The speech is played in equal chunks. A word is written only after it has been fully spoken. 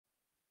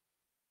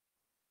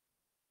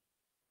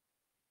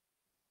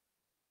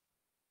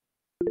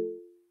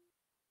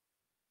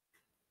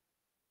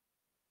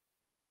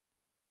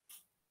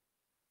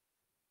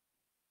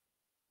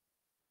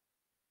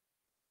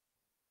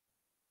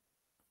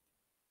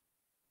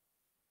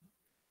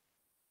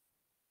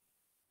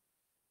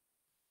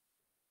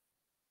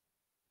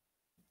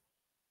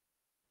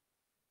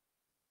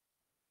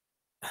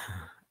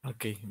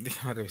Ok,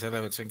 déjame revisar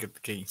la versión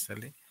que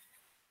instalé.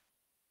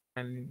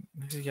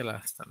 No sé si ya la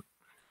está.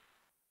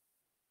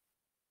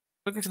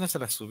 Creo que si no se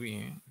la subí,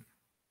 ¿eh?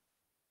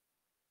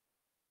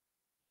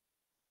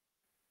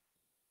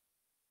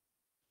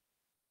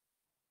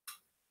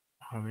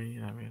 A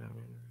ver, a ver, a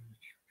ver.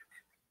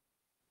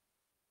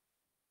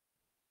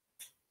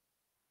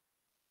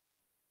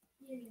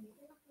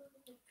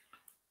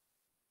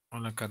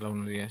 Hola, Carla,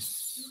 buenos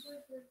días.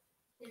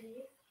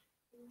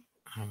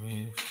 A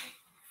ver,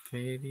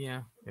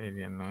 feria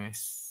no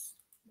es.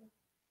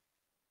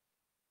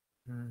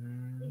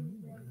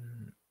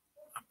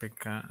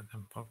 APK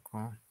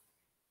tampoco.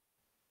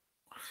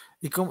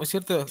 ¿Y cómo, es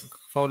cierto,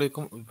 Pablo,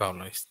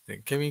 Pablo,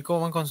 Kevin,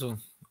 cómo van con su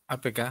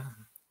APK?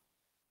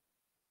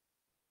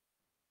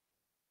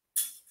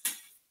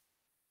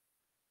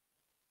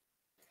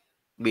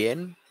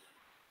 Bien.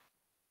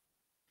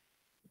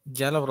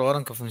 ¿Ya lo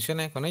probaron que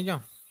funcione con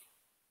ello?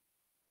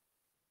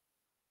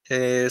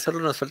 Solo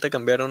nos falta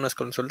cambiar unas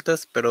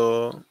consultas,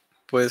 pero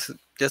pues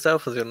ya estaba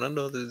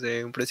funcionando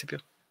desde un principio.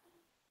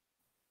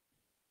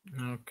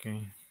 Ok.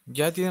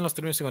 Ya tienen los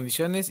términos y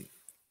condiciones.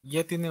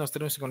 Ya tienen los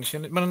términos y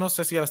condiciones. Bueno, no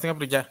sé si ya las tengan,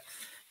 pero ya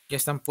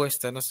están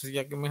puestas. No sé si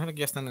ya, me imagino que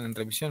ya están en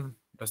revisión.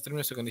 Los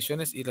términos y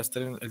condiciones y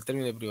el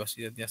término de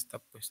privacidad ya está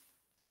puesto.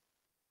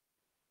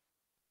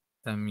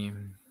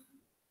 También.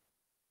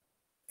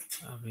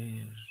 A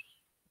ver.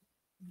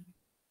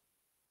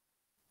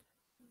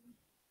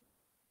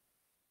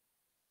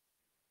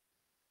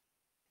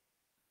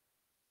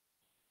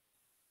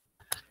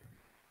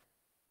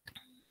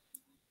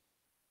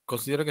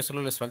 Considero que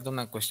solo les falta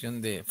una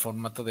cuestión de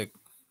formato de,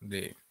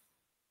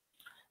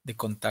 de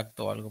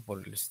contacto o algo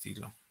por el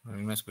estilo. En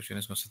algunas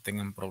cuestiones no se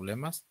tengan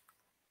problemas.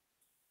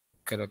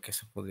 Creo que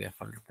eso podría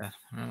faltar.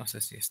 No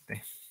sé si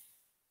esté.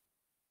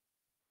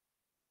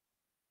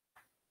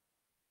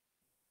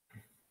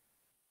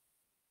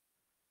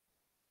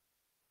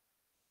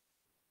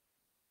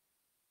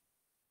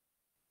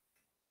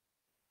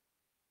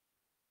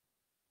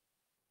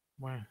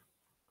 Bueno.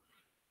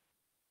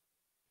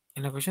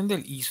 En la cuestión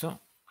del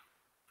ISO,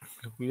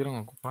 lo pudieron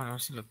ocupar. A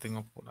ver si lo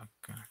tengo por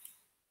acá.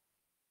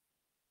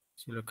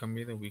 Si lo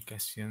cambié de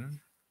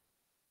ubicación.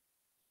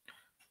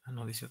 Ah,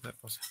 no, dice otra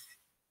cosa.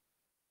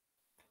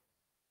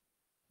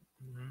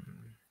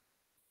 Mm.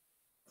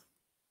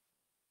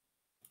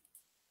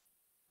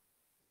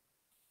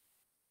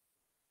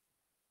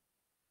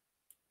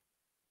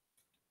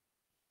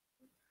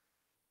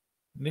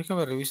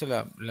 Déjame revisar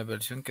la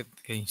versión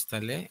que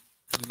instalé.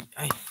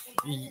 Ay,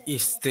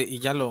 y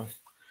ya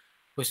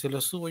pues se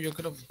lo subo yo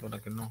creo para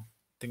que no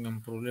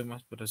tengan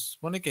problemas, pero se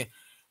supone que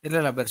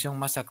era la versión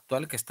más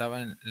actual que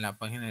estaba en la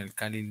página del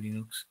Kali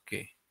Linux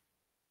que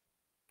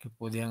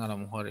podían a lo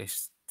mejor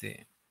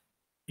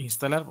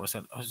instalar. O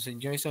sea,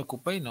 yo esa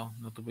ocupé y no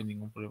tuve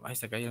ningún problema. Ahí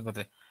está, acá ya lo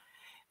encontré.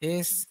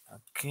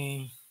 Ok,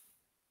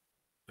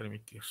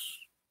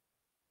 permitidos.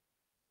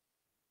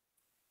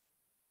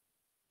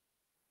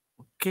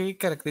 ¿Qué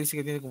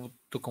característica tiene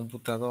tu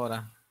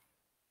computadora?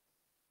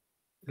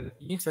 Yo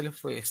instalé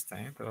fue esta,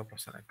 te voy a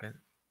pasar acá.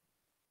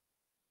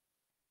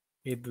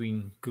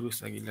 Edwin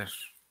Cruz Aguilar.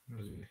 No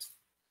olvides.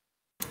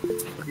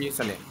 Porque yo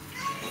instalé.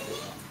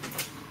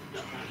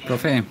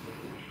 Profe,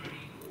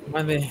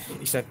 Mande,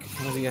 Isaac,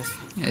 buenos días.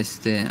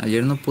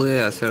 ayer no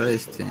pude hacer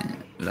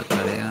la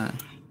tarea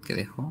que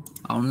dejó.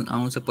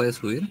 ¿Aún se puede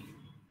subir?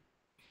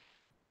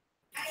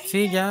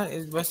 Sí, ya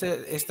va a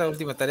ser esta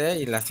última tarea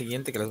y la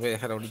siguiente que les voy a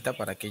dejar ahorita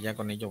para que ya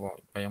con ello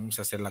vayamos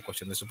a hacer la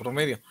cuestión de su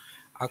promedio.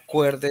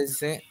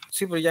 Acuérdense,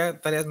 sí, pero ya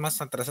tareas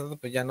más atrasadas,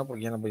 pues ya no,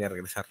 porque ya no voy a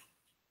regresar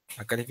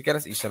a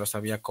calificarlas y se los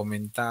había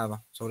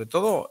comentado. Sobre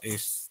todo,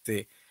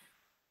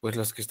 pues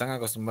los que están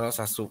acostumbrados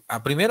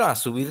a primero a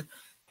subir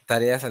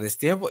tareas a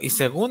destiempo y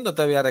segundo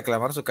todavía a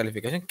reclamar su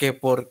calificación, que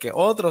porque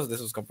otros de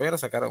sus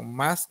compañeros sacaron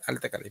más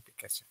alta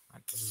calificación.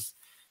 Entonces,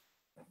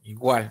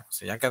 igual, o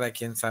sea, ya cada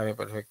quien sabe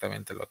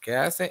perfectamente lo que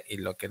hace y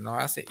lo que no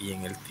hace y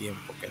en el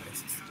tiempo que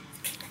necesita.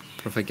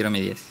 Profe, quiero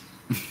mi 10.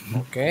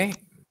 Ok.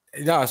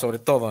 No, sobre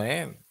todo,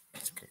 ¿eh?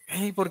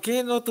 Hey, ¿por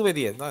qué no tuve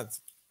 10? No,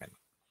 bueno,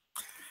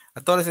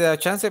 a todos les he dado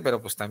chance,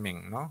 pero pues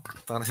también, ¿no?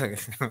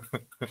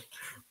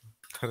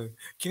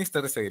 ¿Quién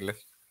está de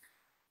seguirles?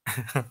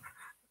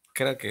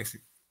 Creo que sí.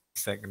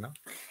 Isaac, ¿no?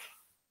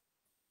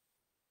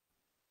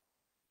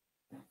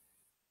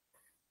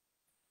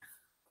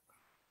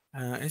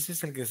 Ah, ese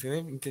es el que se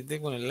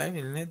intenté con el live,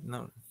 el net,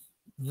 no.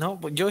 No,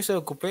 pues yo se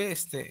ocupé,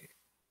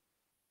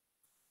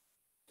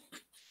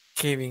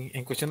 Kevin,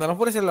 en cuestión de, a lo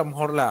mejor es a lo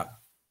mejor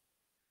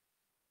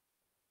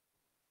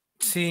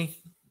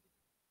sí,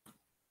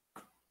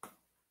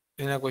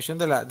 en la cuestión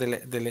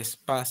del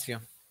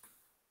espacio.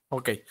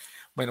 Ok,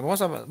 bueno,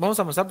 vamos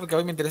a avanzar porque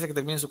hoy me interesa que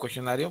termine su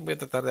cuestionario. Voy a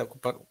tratar de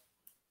ocupar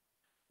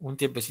un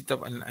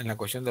tiempecito en la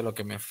cuestión de lo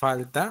que me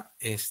falta.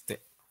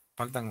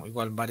 Faltan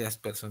igual varias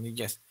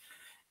personillas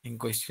en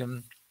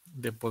cuestión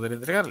de poder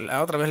entregar.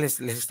 La otra vez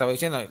les estaba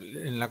diciendo,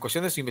 en la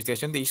cuestión de su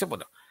investigación de ISO,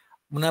 bueno,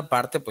 una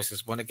parte pues se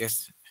supone que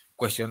es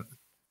cuestión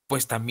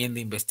pues también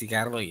de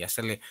investigarlo y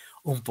hacerle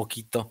un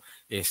poquito,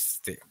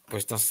 pues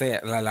no sé,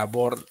 la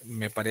labor,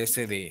 me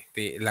parece,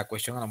 de la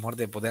cuestión a lo mejor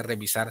de poder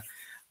revisar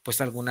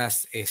pues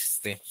algunas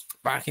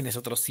páginas,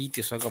 otros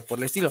sitios o algo por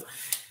el estilo.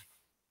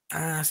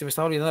 Se me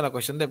estaba olvidando la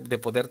cuestión de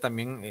poder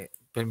también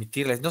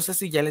permitirles, no sé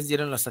si ya les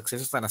dieron los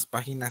accesos a las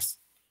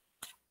páginas,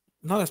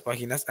 no a las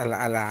páginas, a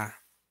la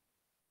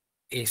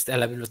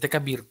biblioteca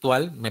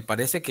virtual, me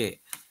parece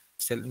que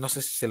no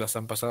sé si se los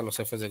han pasado a los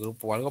jefes de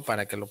grupo o algo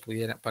para que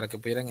para que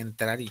pudieran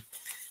entrar y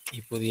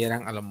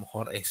pudieran a lo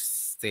mejor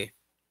pues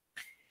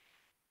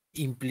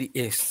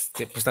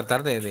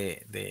tratar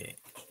de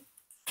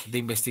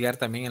investigar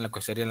también en la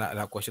cuestión,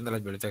 la cuestión de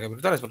las bibliotecas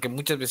virtuales, porque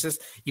muchas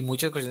veces y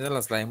muchas cuestiones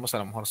las traemos a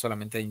lo mejor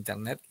solamente de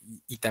internet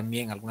y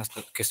también algunas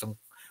que son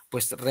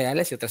pues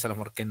reales y otras a lo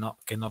mejor que no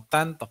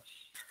tanto.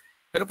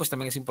 Pero pues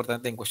también es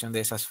importante en cuestión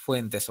de esas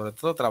fuentes, sobre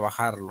todo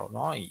trabajarlo,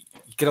 ¿no? Y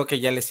creo que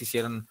ya les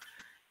hicieron,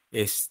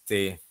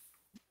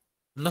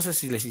 no sé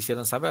si les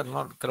hicieron saber,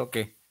 ¿no? Creo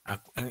que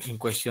en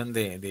cuestión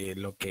de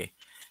lo que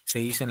se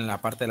hizo en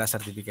la parte de la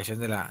certificación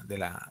de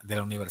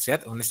la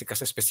universidad, o en este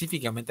caso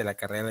específicamente la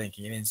carrera de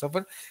ingeniería en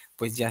software,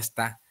 pues ya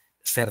está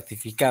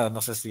certificado.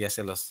 No sé si ya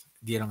se los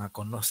dieron a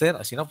conocer,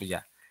 o si no, pues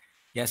ya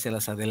se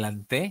los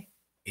adelanté.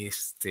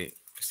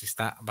 Pues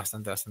está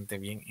bastante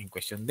bien en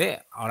cuestión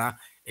de, ahora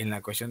en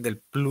la cuestión del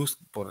plus,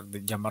 por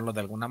llamarlo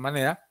de alguna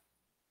manera,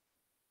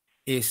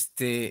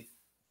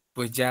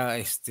 pues ya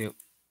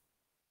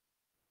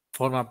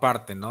forma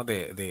parte, ¿no?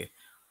 De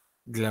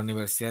la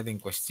universidad en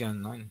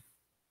cuestión, ¿no?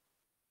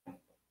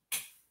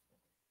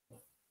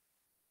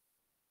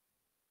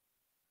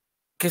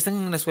 Que están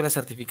en una escuela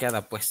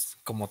certificada, pues,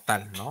 como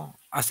tal, ¿no?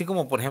 Así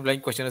como, por ejemplo,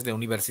 hay cuestiones de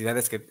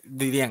universidades que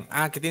dirían,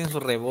 que tienen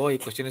su rebo y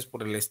cuestiones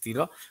por el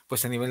estilo,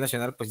 pues a nivel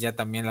nacional, pues ya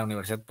también la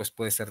universidad, pues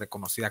puede ser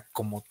reconocida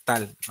como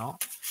tal, ¿no?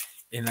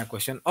 En la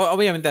cuestión,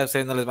 obviamente a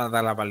ustedes no les van a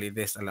dar la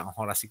validez, a lo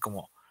mejor así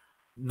como,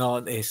 no,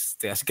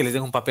 así que les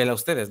den un papel a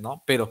ustedes,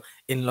 ¿no? Pero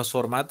en los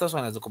formatos o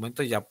en los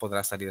documentos ya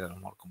podrá salir a lo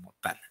mejor como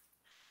tal.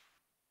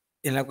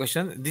 En la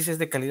cuestión, dices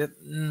de calidad,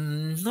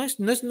 no es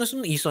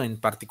un ISO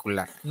en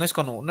particular, no es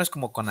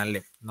como con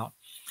Alep, ¿no?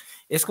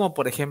 Es como,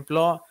 por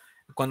ejemplo,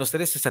 cuando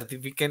ustedes se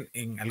certifiquen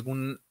en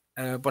algún,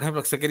 por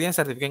ejemplo, que se querían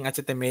certificar en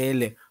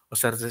HTML, o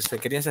sea, se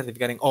querían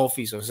certificar en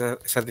Office, o sea,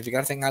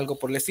 certificarse en algo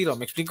por el estilo,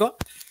 ¿me explico?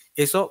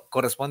 Eso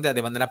corresponde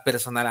de manera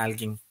personal a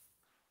alguien,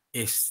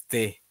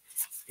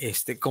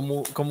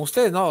 como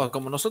ustedes, ¿no?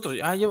 Como nosotros.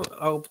 Yo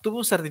obtuve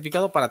un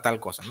certificado para tal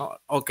cosa, ¿no?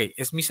 Ok,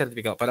 es mi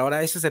certificado, pero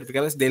ahora ese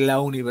certificado es de la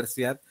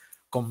universidad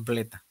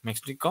completa, ¿me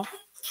explico?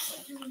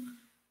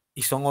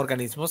 Y son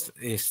organismos,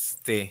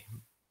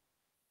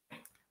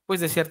 pues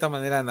de cierta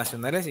manera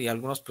nacionales y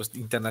algunos pues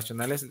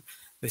internacionales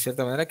de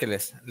cierta manera que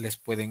les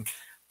pueden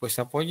pues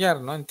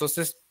apoyar, ¿no?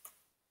 Entonces,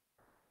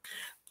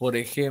 por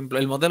ejemplo,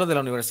 el modelo de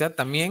la universidad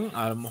también,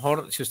 a lo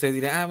mejor si usted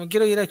dirá, me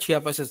quiero ir a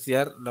Chiapas a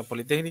estudiar la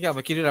Politécnica, o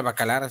me quiero ir a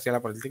Bacalar hacia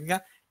la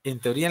Politécnica, en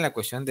teoría en la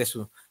cuestión de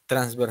su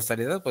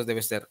transversalidad pues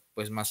debe ser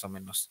pues más o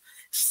menos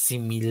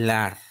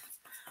similar.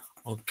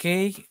 Ok,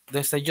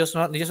 ¿dónde está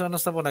Josmar? ¿Josmar no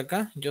está por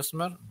acá?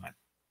 Josmar, bueno.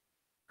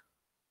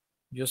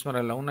 Josmar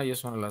a la 1,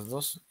 Josmar a las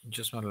 2,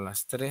 Josmar a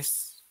las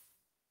 3.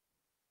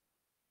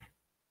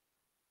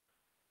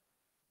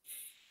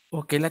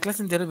 Ok, la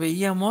clase anterior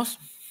veíamos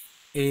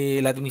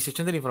la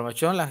administración de la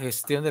información, la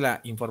gestión de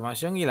la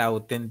información y la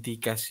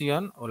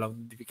autenticación o la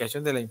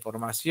autentificación de la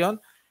información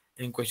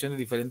en cuestión de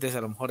diferentes, a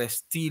lo mejor,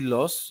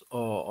 estilos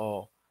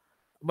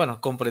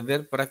bueno,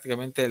 comprender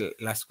prácticamente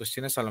las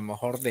cuestiones, a lo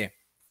mejor,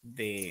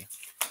 de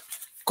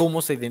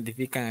cómo se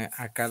identifican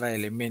a cada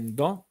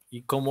elemento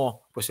y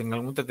cómo, pues, en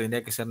algún momento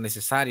tendría que ser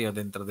necesario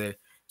dentro de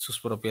sus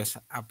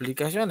propias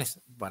aplicaciones.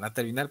 Para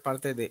terminar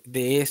parte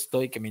de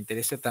esto y que me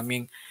interese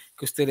también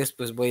que ustedes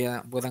pues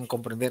puedan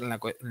comprender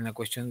en la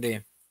cuestión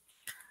de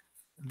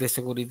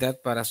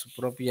seguridad para su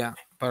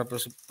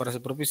para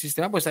su propio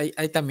sistema, pues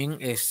hay también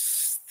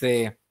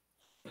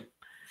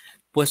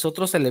pues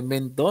otros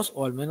elementos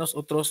o al menos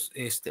otros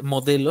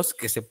modelos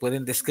que se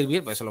pueden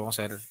describir, pues eso lo vamos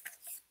a ver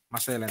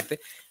más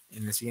adelante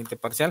en el siguiente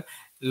parcial,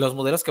 los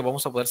modelos que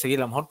vamos a poder seguir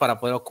a lo mejor para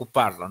poder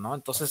ocuparlo, ¿no?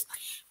 Entonces,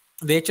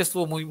 de hecho,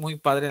 estuvo muy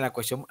padre en la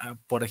cuestión,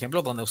 por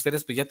ejemplo, donde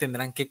ustedes pues ya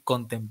tendrán que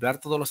contemplar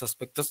todos los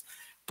aspectos,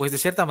 pues de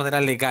cierta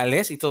manera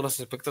legales y todos los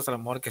aspectos a lo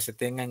mejor que se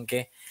tengan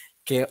que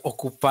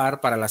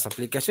ocupar para las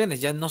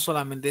aplicaciones. Ya no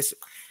solamente es,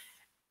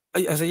 o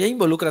sea, ya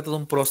involucra todo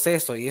un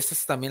proceso y esa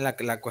es también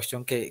la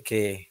cuestión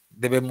que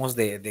debemos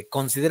de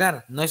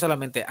considerar. No es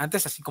solamente,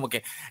 antes así como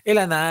que el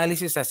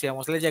análisis,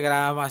 hacíamos el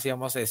diagrama,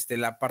 hacíamos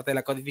la parte de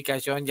la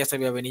codificación, ya se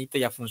veía bonito,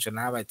 ya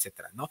funcionaba,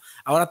 etcétera, ¿no?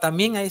 Ahora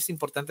también es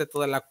importante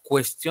toda la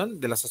cuestión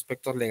de los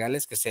aspectos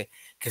legales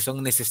que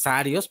son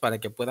necesarios para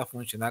que pueda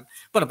funcionar,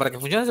 bueno, para que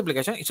funcione esa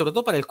aplicación y sobre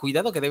todo para el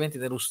cuidado que deben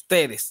tener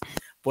ustedes.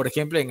 Por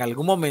ejemplo, en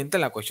algún momento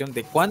en la cuestión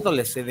de cuándo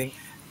les ceden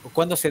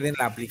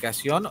la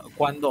aplicación,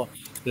 cuando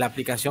la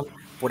aplicación,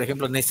 por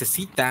ejemplo,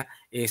 necesita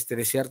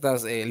de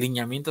ciertos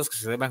lineamientos que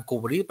se deban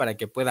cubrir para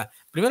que pueda,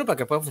 primero para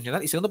que pueda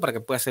funcionar y segundo para que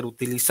pueda ser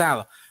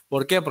utilizado.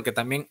 ¿Por qué? Porque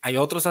también hay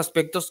otros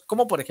aspectos,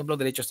 como por ejemplo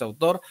derechos de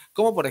autor,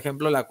 como por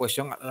ejemplo la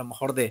cuestión a lo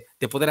mejor de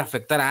poder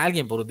afectar a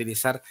alguien por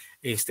utilizar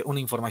una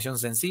información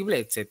sensible,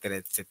 etcétera,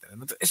 etcétera.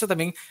 Entonces, eso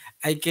también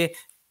hay que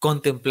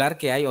contemplar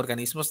que hay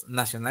organismos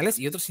nacionales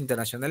y otros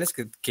internacionales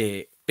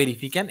que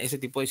verifican ese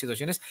tipo de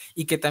situaciones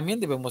y que también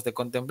debemos de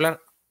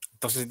contemplar.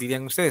 Entonces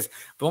dirían ustedes,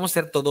 ¿podemos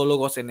ser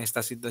todólogos en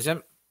esta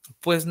situación?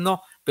 Pues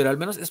no, pero al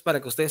menos es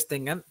para que ustedes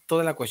tengan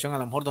toda la cuestión a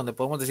lo mejor donde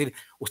podemos decir,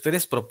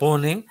 ustedes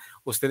proponen,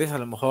 ustedes a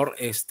lo mejor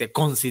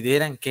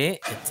consideran que,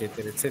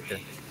 etcétera, etcétera.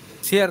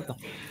 ¿Cierto?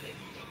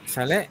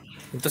 ¿Sale?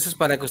 Entonces,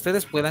 para que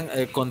ustedes puedan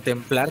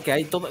contemplar que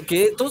hay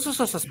que todos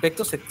esos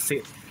aspectos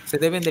se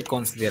deben de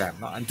considerar,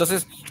 ¿no?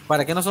 Entonces,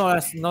 para que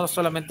no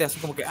solamente así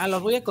como que,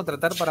 los voy a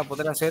contratar para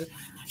poder hacer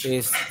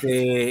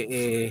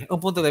un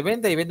punto de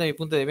venta y vendo mi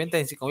punto de venta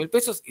en 5,000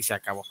 pesos y se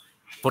acabó.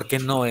 Porque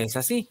no es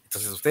así.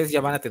 Entonces, ustedes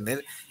ya van a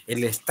tener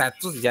el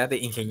estatus ya de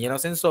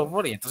ingenieros en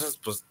software y entonces,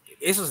 pues,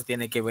 eso se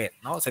tiene que ver,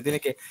 ¿no? Se tiene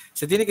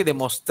que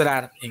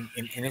demostrar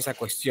en esa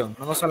cuestión,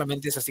 ¿no? No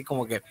solamente es así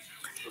como que,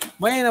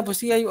 bueno, pues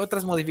sí, hay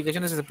otras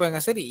modificaciones que se pueden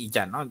hacer y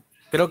ya, ¿no?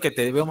 Creo que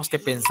debemos que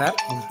pensar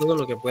en todo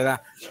lo que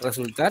pueda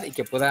resultar y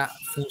que pueda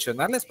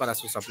funcionarles para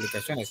sus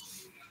aplicaciones.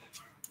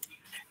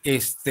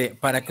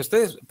 Para que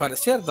ustedes, para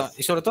cierto,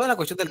 y sobre todo en la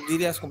cuestión del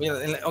dirías,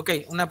 ok,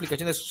 una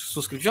aplicación de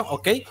suscripción,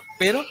 ok,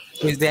 pero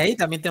desde ahí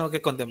también tengo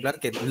que contemplar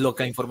que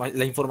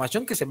la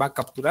información que se va a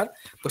capturar,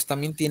 pues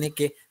también tiene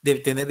que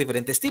tener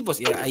diferentes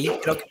tipos. Y ahí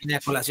creo que viene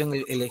a colación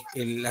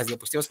las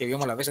diapositivas que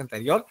vimos la vez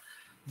anterior,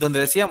 donde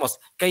decíamos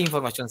que hay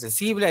información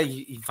sensible,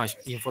 hay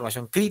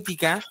información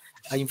crítica,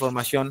 hay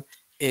información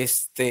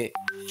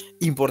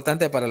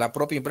importante para la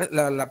propia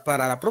empresa,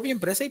 para la propia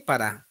empresa y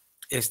para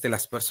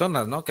las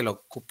personas, ¿no? Que lo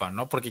ocupan,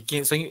 ¿no? Porque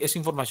es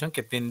información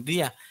que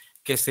tendría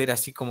que ser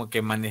así como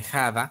que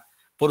manejada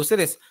por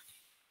ustedes.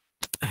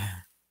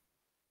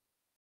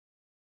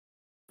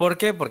 ¿Por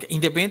qué? Porque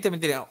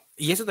independientemente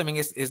y eso también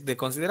es de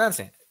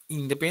considerarse,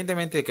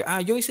 independientemente de que,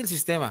 yo hice el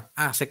sistema,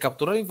 se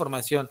capturó la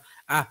información,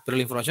 pero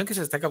la información que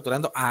se está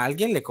capturando a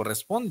alguien le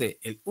corresponde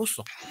el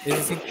uso. Es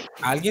decir,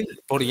 a alguien,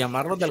 por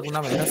llamarlo de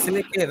alguna manera, se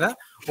le queda,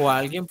 o a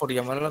alguien, por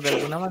llamarlo de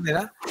alguna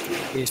manera,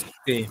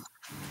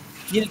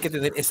 tiene que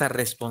tener esa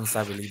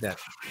responsabilidad,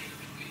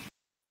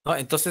 ¿no?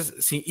 Entonces,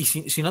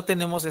 si no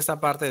tenemos esta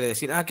parte de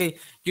decir, ok,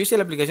 yo hice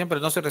la aplicación, pero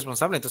no soy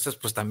responsable, entonces,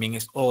 pues también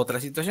es otra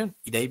situación.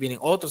 Y de ahí vienen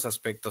otros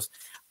aspectos,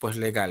 pues,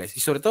 legales. Y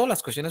sobre todo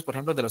las cuestiones, por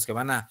ejemplo, de los que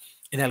van a,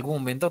 en algún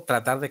momento,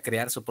 tratar de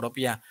crear su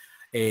propia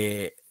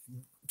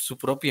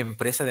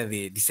empresa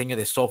de diseño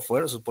de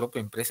software, su propia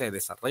empresa de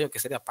desarrollo, que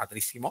sería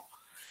padrísimo.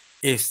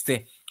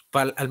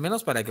 Al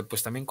menos para que,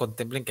 pues, también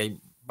contemplen que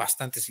hay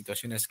bastantes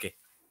situaciones que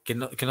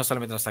no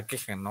solamente nos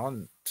aquejan, ¿no?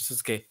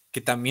 Entonces,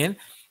 que también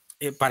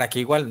para que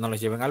igual no los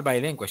lleven al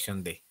baile en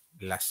cuestión de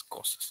las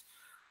cosas.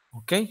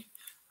 ¿Ok?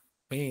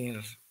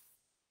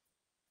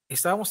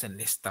 Estábamos en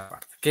esta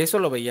parte, que eso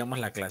lo veíamos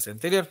en la clase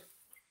anterior.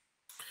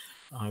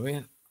 A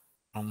ver,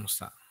 vamos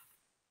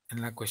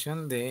en la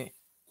cuestión de,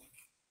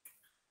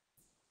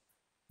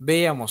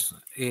 veíamos,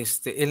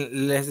 les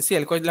decía,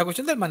 la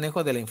cuestión del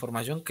manejo de la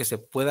información que se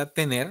pueda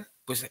tener,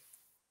 pues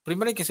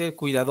primero hay que ser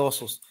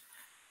cuidadosos.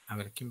 A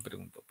ver, ¿quién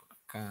preguntó por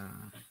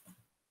acá?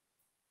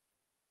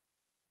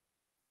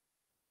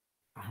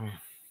 A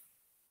ver.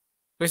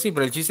 Pues sí,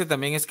 pero el chiste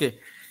también es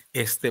que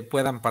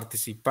puedan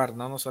participar,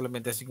 ¿no? No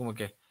solamente así como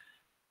que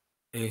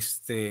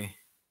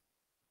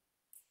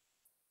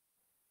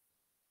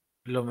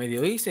lo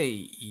medio hice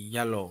y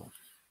ya lo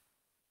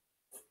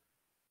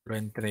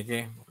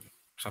entregué. O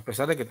sea, a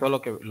pesar de que todo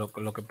lo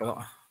que puedo,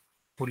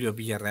 Julio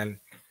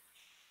Villarreal,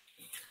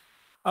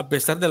 a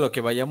pesar de lo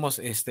que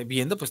vayamos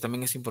viendo, pues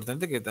también es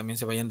importante que también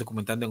se vayan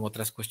documentando en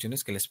otras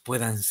cuestiones que les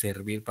puedan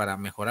servir para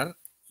mejorar.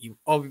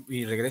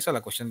 Y regreso a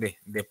la cuestión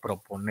de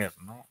proponer,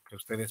 ¿no? Que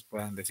ustedes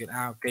puedan decir,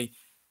 ok,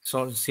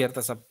 son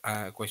ciertas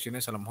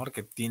cuestiones a lo mejor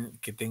que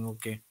tengo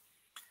que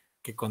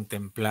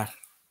contemplar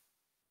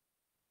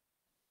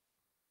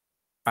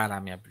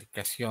para mi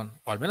aplicación,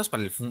 o al menos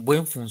para el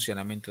buen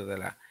funcionamiento de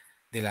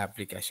la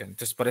aplicación.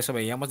 Entonces, por eso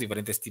veíamos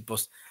diferentes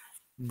tipos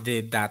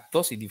de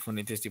datos y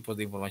diferentes tipos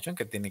de información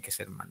que tiene que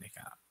ser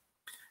manejada.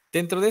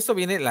 Dentro de esto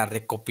viene la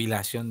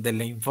recopilación de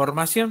la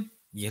información,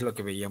 y es lo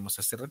que veíamos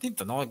hace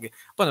ratito, ¿no?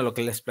 Bueno, lo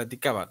que les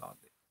platicaba, ¿no?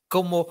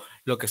 Cómo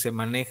lo que se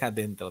maneja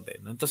dentro de,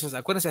 ¿no? Entonces,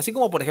 acuérdense, así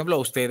como por ejemplo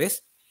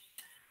ustedes,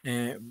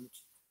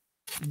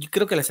 yo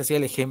creo que les hacía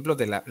el ejemplo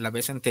de la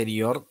vez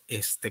anterior,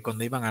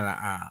 cuando iban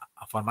a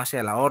farmacia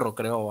del ahorro,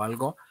 creo, o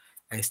algo,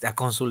 a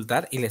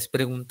consultar y les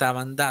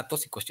preguntaban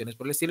datos y cuestiones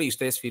por el estilo y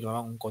ustedes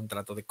firmaban un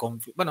contrato de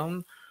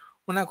bueno,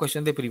 una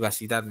cuestión de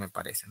privacidad, me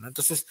parece, ¿no?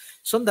 Entonces,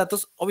 son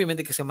datos,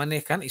 obviamente, que se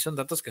manejan y son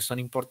datos que son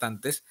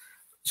importantes,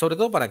 sobre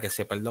todo para que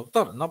sepa el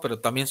doctor, ¿no? Pero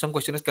también son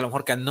cuestiones que a lo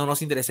mejor que no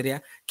nos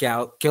interesaría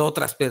que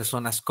otras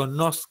personas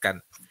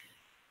conozcan.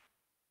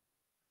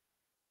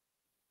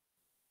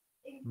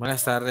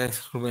 Buenas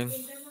tardes, Rubén.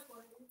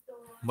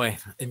 Bueno,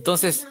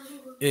 entonces,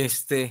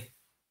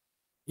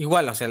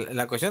 igual, o sea,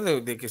 la cuestión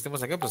de que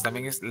estemos aquí, pues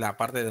también es la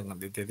parte de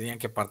donde tendrían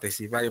que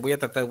participar. Y voy a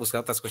tratar de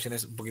buscar otras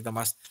cuestiones un poquito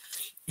más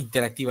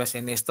interactivas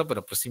en esto,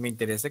 pero pues sí me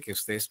interesa que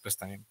ustedes pues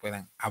también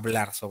puedan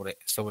hablar sobre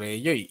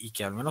ello y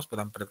que al menos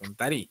puedan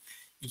preguntar y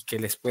que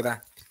les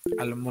pueda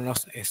al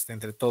menos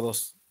entre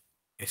todos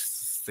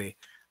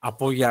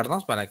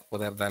apoyarnos para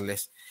poder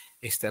darles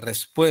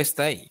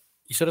respuesta y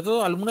sobre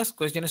todo algunas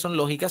cuestiones son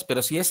lógicas,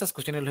 pero si esas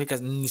cuestiones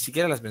lógicas ni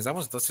siquiera las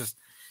pensamos, entonces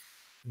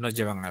nos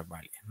llevan a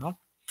valle, ¿no?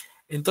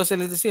 Entonces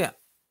les decía,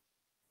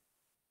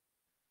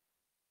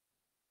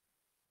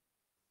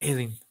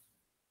 Edwin,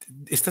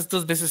 ¿estás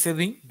dos veces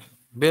Edwin?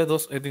 Veo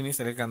dos Edwin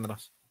y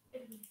Alejandros.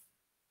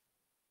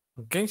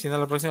 Ok, si no,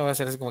 la próxima va a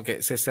ser así como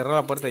que se cerró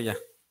la puerta y ya.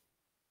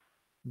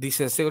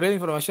 Dice, seguridad de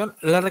información.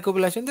 La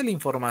recopilación de la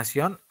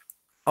información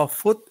o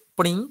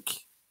footprint,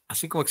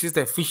 así como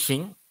existe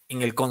phishing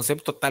en el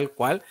concepto tal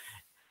cual,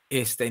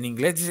 en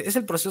inglés, dice, es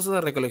el proceso de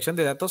recolección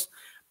de datos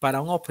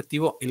para un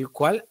objetivo el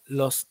cual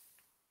los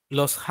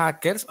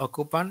hackers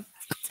ocupan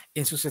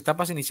en sus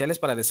etapas iniciales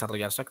para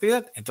desarrollar su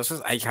actividad.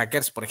 Entonces hay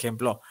hackers, por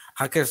ejemplo,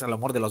 hackers a lo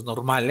mejor de los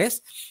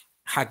normales,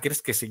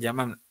 hackers que se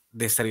llaman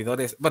de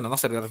servidores, bueno, no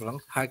servidores,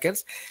 perdón,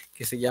 hackers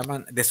que se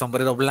llaman de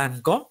sombrero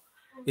blanco,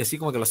 y así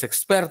como que los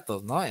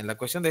expertos, ¿no? En la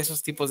cuestión de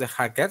esos tipos de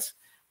hackers,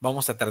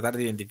 vamos a tratar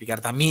de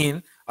identificar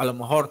también, a lo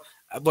mejor,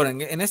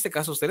 bueno, en este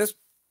caso ustedes,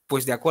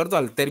 pues de acuerdo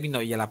al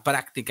término y a la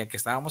práctica que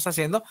estábamos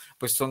haciendo,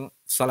 pues son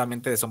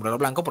solamente de sombrero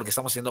blanco porque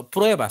estamos haciendo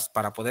pruebas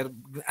para poder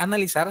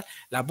analizar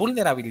la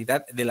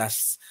vulnerabilidad de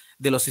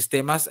los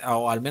sistemas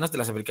o al menos de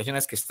las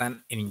aplicaciones que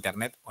están en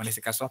Internet o en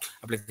este caso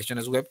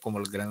aplicaciones web como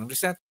los de la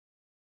universidad.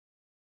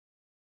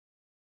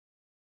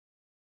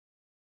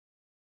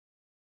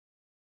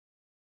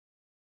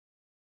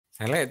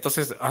 ¿Sale?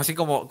 Entonces, así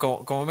como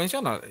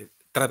menciono,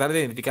 tratar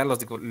de identificar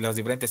los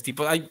diferentes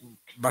tipos. Hay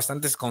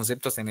bastantes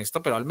conceptos en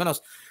esto, pero al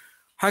menos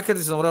hackers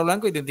de sombrero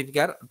blanco,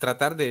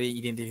 tratar de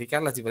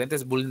identificar las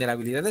diferentes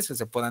vulnerabilidades que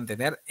se puedan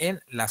tener en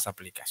las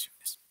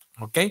aplicaciones.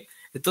 ¿Ok?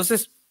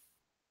 Entonces,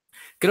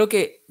 creo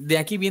que de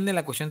aquí viene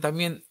la cuestión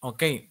también,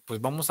 ok,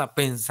 pues vamos a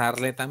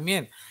pensarle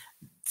también.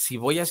 Si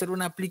voy a hacer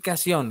una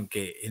aplicación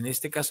que en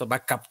este caso va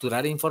a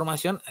capturar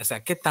información, o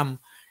sea, qué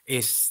tan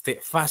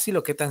fácil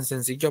o qué tan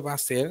sencillo va a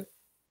ser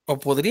o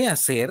podría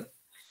ser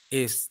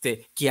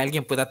que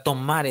alguien pueda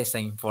tomar esa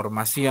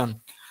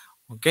información,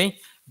 ¿ok?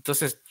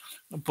 Entonces,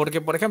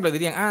 porque por ejemplo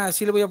dirían,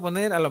 sí le voy a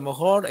poner a lo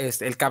mejor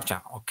el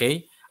captcha, ¿ok?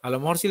 A lo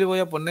mejor sí le voy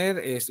a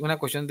poner una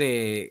cuestión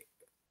de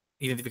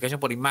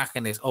identificación por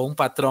imágenes o un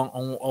patrón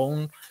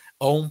o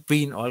un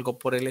pin o algo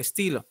por el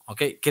estilo,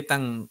 ¿ok? ¿Qué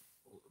tan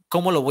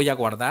cómo lo voy a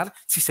guardar,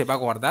 si se va a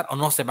guardar o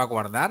no se va a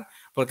guardar,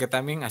 porque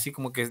también así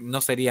como que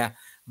no sería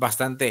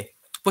bastante,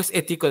 pues,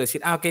 ético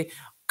decir, ok,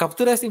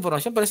 captura esta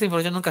información, pero esa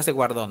información nunca se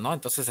guardó, ¿no?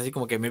 Entonces así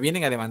como que me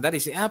vienen a demandar y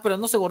dicen, pero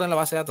no se guardó en la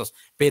base de datos,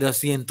 pero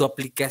si en tu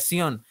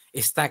aplicación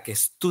está que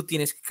tú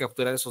tienes que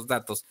capturar esos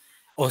datos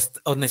o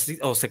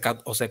se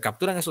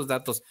capturan esos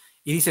datos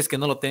y dices que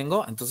no lo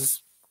tengo,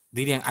 entonces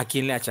dirían a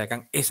quién le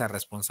achacan esa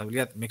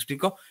responsabilidad. ¿Me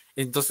explico?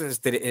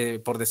 Entonces,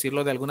 por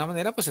decirlo de alguna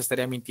manera, pues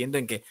estaría mintiendo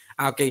en que,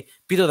 ok,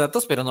 pido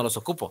datos, pero no los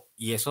ocupo.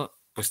 Y eso,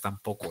 pues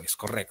tampoco es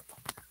correcto.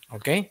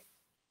 ¿Ok?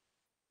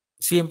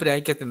 Siempre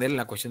hay que tener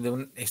la cuestión de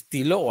un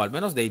estilo o al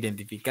menos de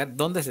identificar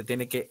dónde se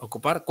tiene que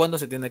ocupar, cuándo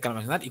se tiene que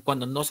almacenar y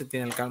cuándo no se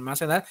tiene que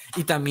almacenar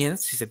y también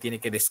si se tiene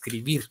que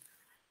describir.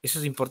 Eso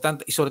es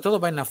importante y sobre todo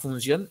va en la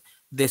función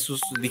de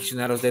sus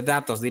diccionarios de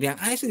datos. Dirían,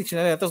 ese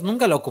diccionario de datos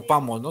nunca lo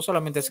ocupamos, no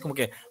solamente es como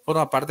que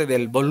forma parte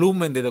del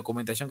volumen de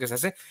documentación que se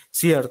hace,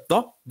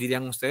 cierto,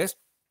 dirían ustedes,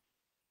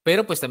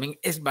 pero pues también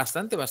es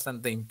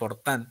bastante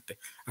importante.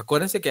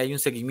 Acuérdense que hay un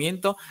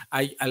seguimiento,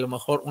 hay a lo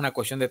mejor una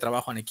cuestión de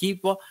trabajo en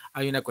equipo,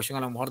 hay una cuestión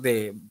a lo mejor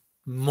de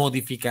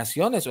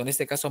modificaciones o en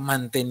este caso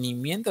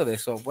mantenimiento de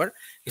software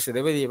que se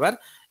debe llevar.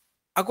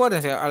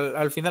 Acuérdense,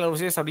 al final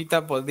ustedes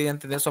ahorita podrían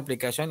tener su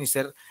aplicación y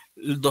ser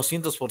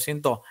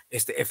 200%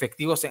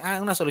 efectivos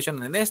en una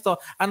solución en esto,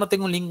 no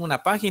tengo un link en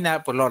una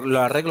página, pues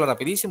lo arreglo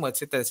rapidísimo,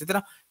 etcétera,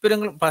 etcétera,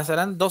 pero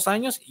pasarán 2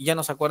 años y ya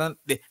no se acuerdan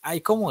de,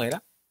 ¿cómo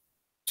era?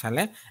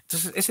 ¿Sale?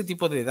 Entonces, ese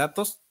tipo de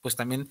datos, pues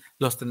también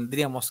los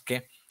tendríamos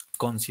que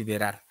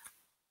considerar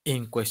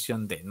en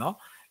cuestión de, ¿no?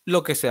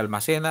 Lo que se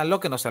almacena, lo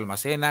que no se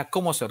almacena,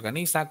 cómo se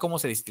organiza, cómo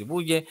se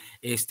distribuye,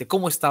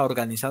 cómo está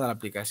organizada la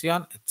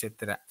aplicación,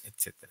 etcétera,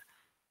 etcétera.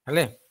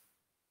 ¿Vale?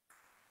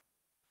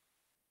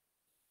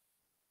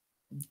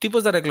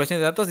 Tipos de recolección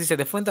de datos, dice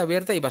de fuente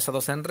abierta y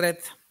basados en red.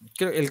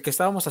 El que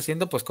estábamos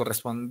haciendo, pues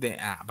corresponde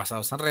a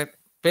basados en red,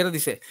 pero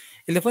dice,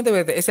 el de fuente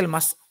abierta es el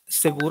más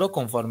seguro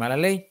conforme a la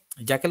ley,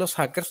 ya que los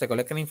hackers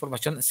recolectan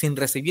información sin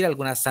recibir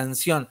alguna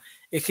sanción.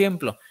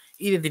 Ejemplo,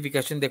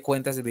 identificación de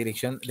cuentas de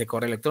dirección de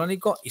correo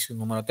electrónico y su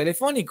número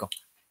telefónico.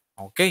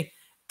 Ok,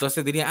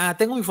 entonces diría,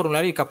 tengo mi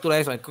formulario y captura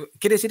eso.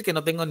 Quiere decir que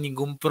no tengo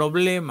ningún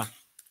problema,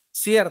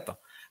 ¿cierto?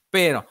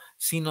 Pero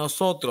si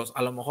nosotros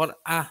a lo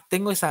mejor,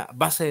 tengo esa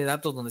base de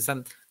datos donde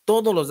están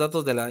todos los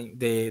datos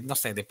no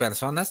sé, de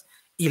personas,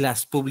 y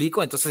las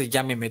publico, entonces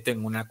ya me meto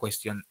en una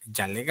cuestión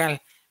ya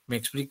legal. ¿Me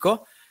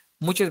explico?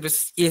 muchas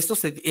veces, y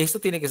esto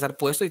tiene que estar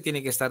puesto y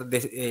tiene que estar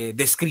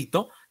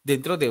descrito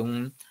dentro de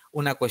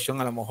una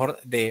cuestión a lo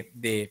mejor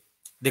de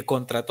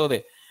contrato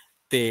de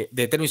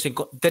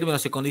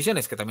términos y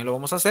condiciones, que también lo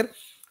vamos a hacer,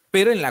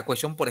 pero en la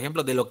cuestión, por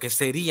ejemplo, de lo que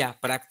sería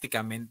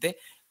prácticamente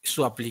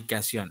su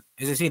aplicación.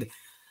 Es decir,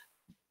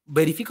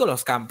 verifico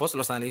los campos,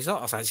 los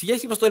analizo, o sea, si ya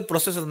hicimos todo el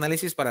proceso de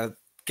análisis para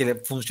que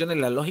funcione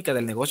la lógica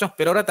del negocio,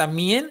 pero ahora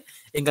también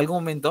en algún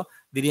momento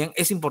dirían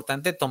es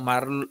importante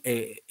tomar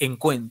en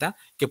cuenta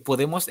que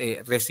podemos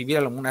recibir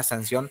alguna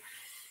sanción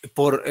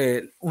por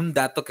un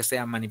dato que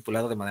sea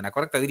manipulado de manera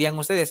correcta. Dirían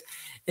ustedes,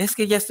 es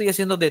que ya estoy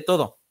haciendo de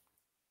todo.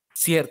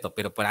 Cierto,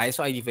 pero para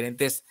eso hay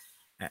diferentes,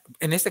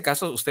 en este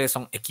caso ustedes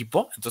son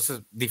equipo,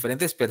 entonces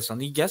diferentes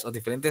personillas o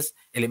diferentes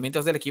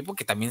elementos del equipo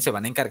que también se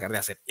van a encargar de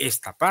hacer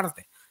esta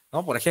parte,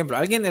 ¿no? Por ejemplo,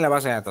 alguien en la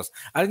base de datos,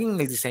 alguien en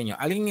el diseño,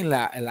 alguien en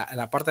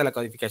la parte de la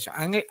codificación,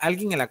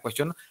 alguien en la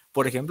cuestión,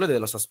 por ejemplo, de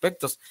los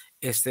aspectos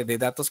de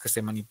datos que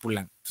se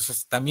manipulan.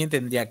 Entonces también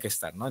tendría que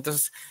estar, ¿no?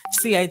 Entonces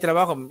sí hay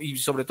trabajo y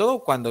sobre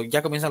todo cuando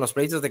ya comienzan los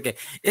proyectos de que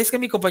es que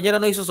mi compañero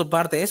no hizo su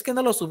parte, es que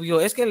no lo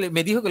subió, es que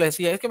me dijo que lo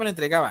decía, es que me lo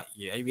entregaba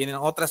y ahí vienen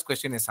otras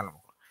cuestiones a lo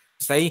mejor.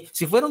 Está ahí,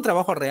 si fuera un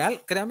trabajo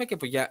real, créanme que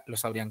pues ya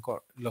los habrían,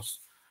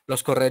 los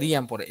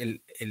correrían por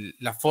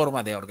la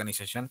forma de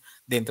organización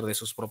dentro de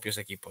sus propios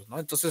equipos, ¿no?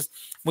 Entonces,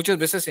 muchas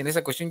veces en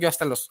esa cuestión yo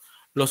hasta los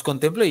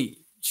contemplo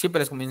y siempre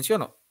les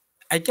menciono,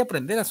 hay que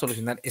aprender a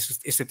solucionar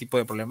ese tipo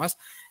de problemas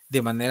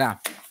de manera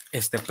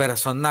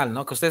personal,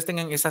 ¿no? Que ustedes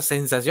tengan esa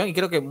sensación y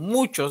creo que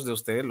muchos de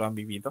ustedes lo han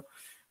vivido,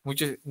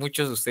 muchos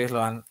de ustedes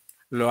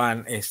lo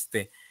han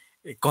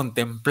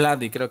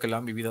contemplado y creo que lo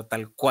han vivido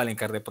tal cual en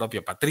carne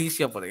propia.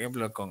 Patricio, por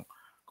ejemplo, con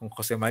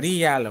José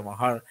María, a lo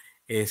mejor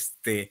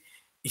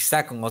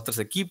Isaac con otros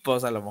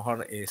equipos, a lo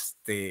mejor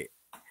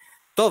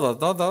todos,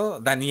 ¿no?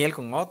 Todo, Daniel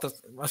con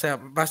otros, o sea,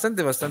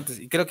 bastantes.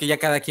 Y creo que ya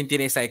cada quien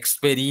tiene esa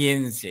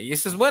experiencia y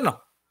eso es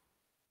bueno.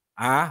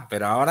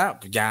 Pero ahora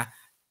pues ya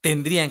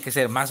tendrían que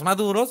ser más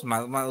maduros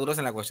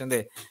en la cuestión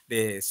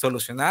de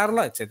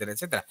solucionarlo, etcétera,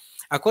 etcétera.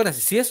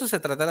 Acuérdense, si eso se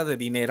tratara de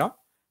dinero,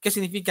 ¿qué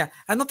significa?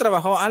 No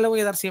trabajó, le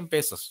voy a dar 100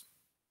 pesos.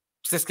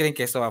 ¿Ustedes creen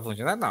que esto va a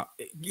funcionar? No.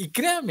 Y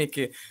créanme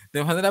que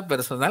de manera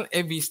personal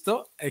he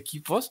visto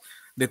equipos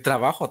de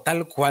trabajo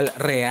tal cual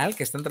real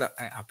que están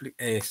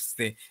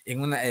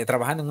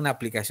trabajando en una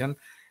aplicación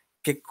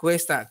que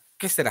cuesta,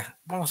 ¿qué será?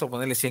 Vamos a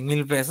ponerle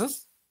 100,000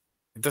 pesos.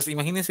 Entonces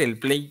imagínense el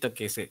pleito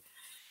que se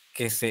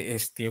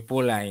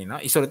estipula ahí, ¿no?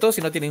 Y sobre todo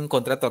si no tienen un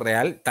contrato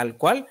real tal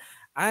cual,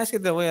 es que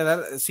te voy a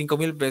dar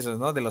 5,000 pesos,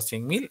 ¿no? De los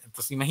 100,000.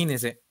 Entonces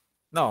imagínense,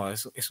 no,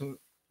 es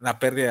una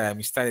pérdida de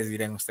amistades,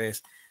 dirían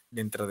ustedes,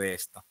 dentro de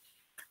esto.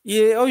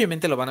 Y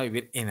obviamente lo van a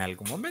vivir en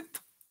algún momento.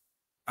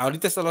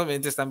 Ahorita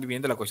solamente están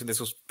viviendo la cuestión de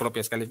sus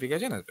propias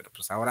calificaciones, pero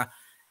pues ahora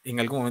en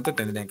algún momento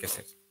tendrían que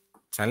ser.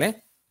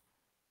 ¿Sale?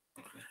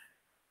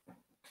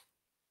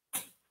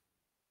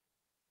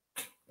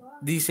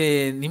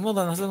 Dice, ni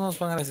modo, nosotros no nos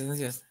pagan las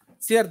licencias.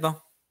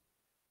 Cierto.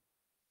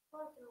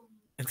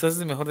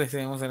 Entonces mejor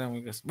decidimos ser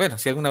amigos. Bueno,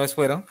 si alguna vez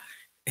fueron,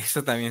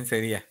 eso también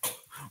sería.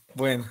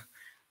 Bueno.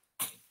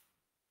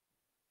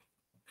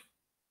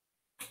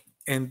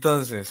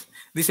 Entonces,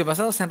 dice,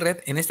 basados en red,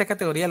 en esta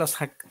categoría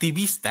los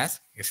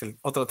activistas, que es el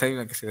otro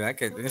término que se da,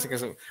 que en este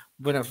caso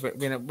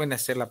viene a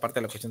ser la parte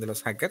de la cuestión de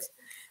los hackers,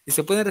 y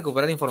se pueden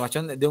recuperar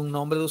información de un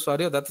nombre de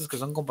usuario, datos que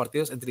son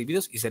compartidos entre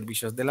individuos y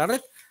servicios de la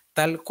red,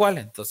 tal cual.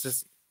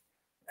 Entonces,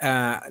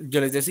 yo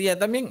les decía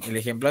también, el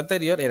ejemplo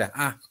anterior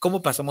era,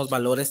 ¿cómo pasamos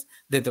valores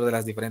dentro de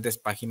las diferentes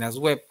páginas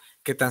web?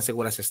 ¿Qué tan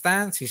seguras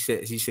están? Si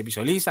se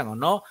visualizan o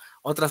no.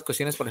 Otras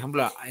cuestiones, por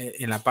ejemplo,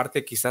 en la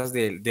parte quizás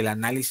del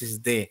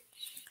análisis de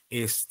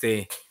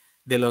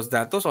los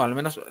datos, o al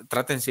menos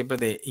traten siempre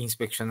de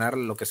inspeccionar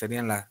lo que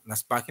serían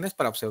las páginas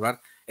para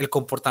observar el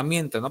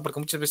comportamiento, ¿no? Porque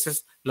muchas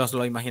veces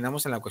lo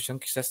imaginamos en la cuestión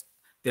quizás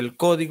del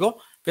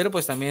código, pero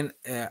pues también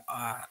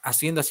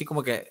haciendo así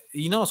como que,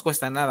 y no nos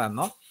cuesta nada,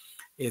 ¿no?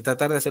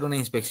 Tratar de hacer una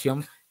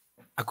inspección.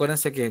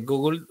 Acuérdense que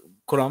Google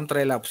Chrome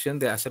trae la opción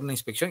de hacer una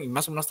inspección y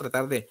más o menos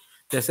tratar de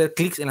hacer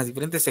clics en las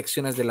diferentes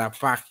secciones de la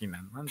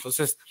página, ¿no?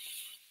 Entonces,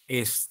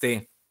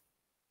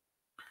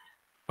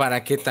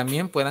 para que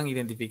también puedan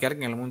identificar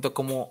en el momento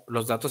cómo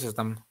los datos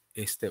están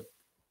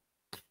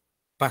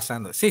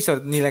pasando. Sí,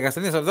 ni la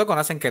gasolina, sobre todo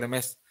cuando hacen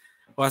kermés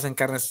o hacen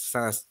carnes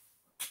asadas.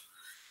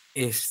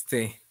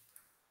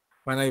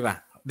 Bueno, ahí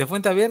va. De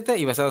fuente abierta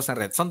y basados en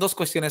red. Son dos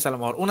cuestiones a lo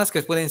mejor. Unas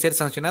que pueden ser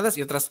sancionadas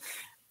y otras,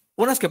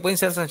 unas que pueden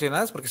ser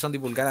sancionadas porque son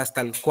divulgadas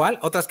tal cual,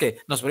 otras que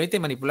nos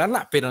permiten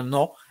manipularla, pero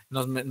no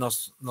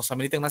nos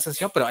ameritan una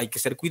sanción, pero hay que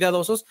ser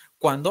cuidadosos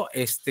cuando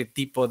este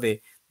tipo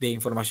de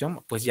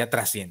información pues ya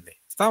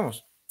trasciende.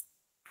 ¿Estamos?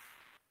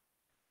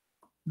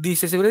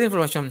 Dice, seguridad de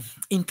información,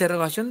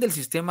 interrogación del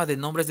sistema de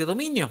nombres de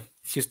dominio.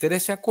 Si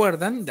ustedes se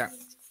acuerdan, ya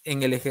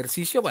en el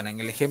ejercicio, bueno, en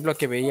el ejemplo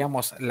que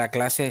veíamos la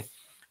clase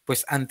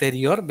pues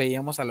anterior,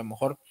 veíamos a lo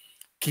mejor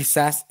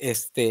quizás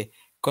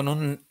con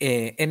un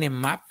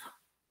nmap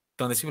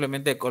donde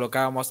simplemente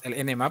colocábamos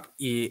el nmap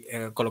y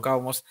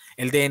colocábamos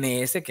el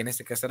DNS, que en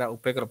este caso era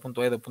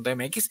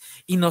upecro.edu.mx,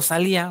 y nos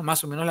salía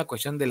más o menos la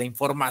cuestión de la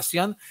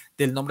información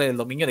del nombre del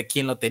dominio, de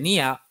quién lo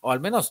tenía, o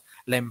al menos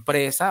la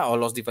empresa o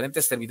los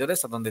diferentes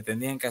servidores a donde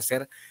tenían que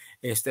hacer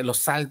los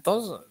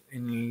saltos.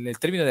 En el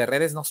término de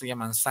redes no se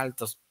llaman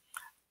saltos,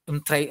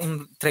 un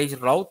trace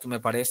route, me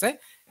parece,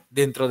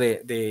 dentro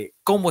de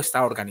cómo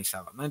está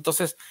organizado, ¿no?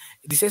 Entonces,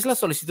 dice, es la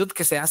solicitud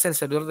que se hace al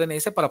servidor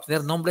DNS para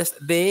obtener nombres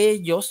de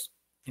ellos,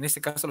 en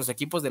este caso los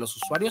equipos de los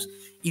usuarios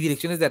y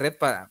direcciones de red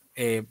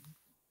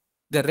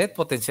de red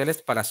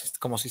potenciales para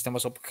como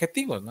sistemas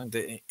objetivos, ¿no?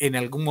 En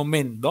algún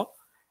momento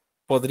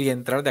podría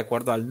entrar de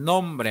acuerdo al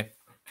nombre.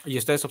 Y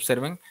ustedes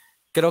observen,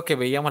 creo que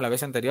veíamos la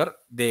vez anterior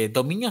de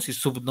dominios y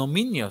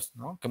subdominios,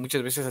 ¿no? Que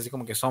muchas veces así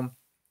como que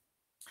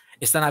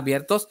están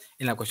abiertos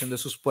en la cuestión de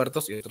sus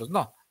puertos y otros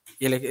no.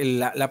 Y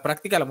la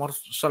práctica, a lo mejor,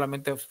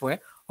 solamente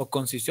fue o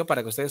consistió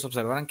para que ustedes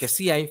observaran que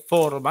sí hay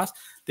formas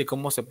de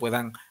cómo se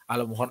puedan, a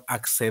lo mejor,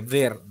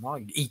 acceder, ¿no?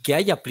 Y que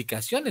hay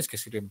aplicaciones que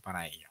sirven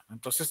para ello.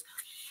 Entonces,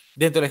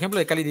 dentro del ejemplo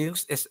de Kali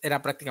Linux,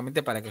 era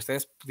prácticamente para que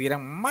ustedes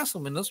pudieran más o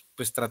menos,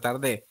 pues, tratar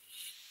de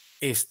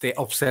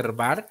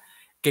observar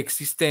que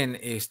existen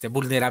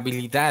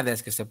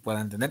vulnerabilidades que se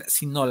puedan tener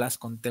si no las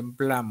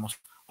contemplamos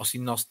o si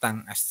no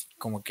están así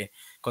como que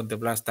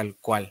contempladas tal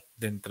cual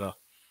dentro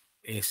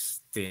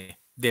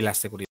de la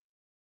seguridad.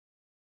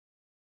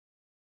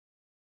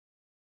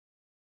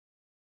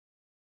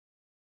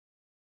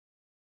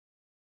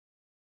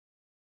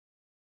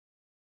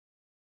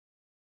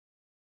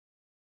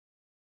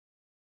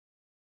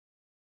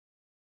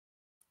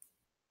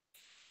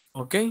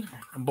 Ok,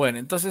 bueno,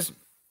 entonces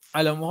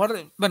a lo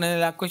mejor, bueno,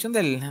 en la cuestión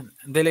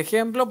del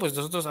ejemplo, pues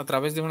nosotros a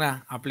través de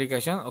una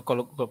aplicación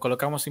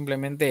colocamos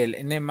simplemente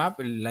el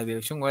nmap, la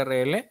dirección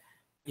URL,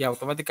 y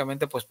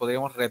automáticamente pues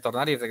podríamos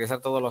retornar y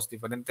regresar todos los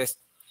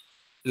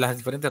las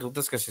diferentes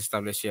rutas que se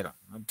establecieron.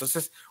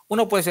 Entonces,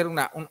 uno puede ser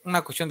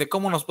una cuestión de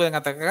cómo nos pueden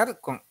atacar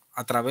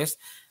a través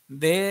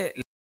de...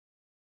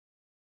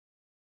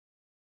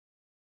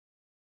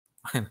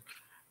 Bueno,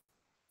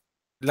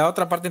 la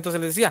otra parte, entonces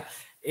les decía,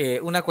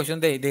 una cuestión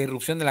de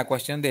irrupción de la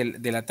cuestión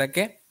del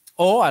ataque,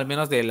 o al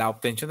menos de la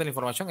obtención de la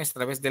información, es a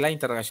través de la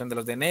interrogación de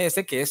los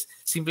DNS, que es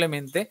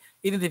simplemente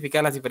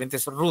identificar las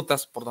diferentes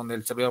rutas por donde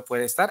el servidor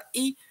puede estar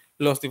y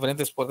los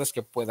diferentes puertos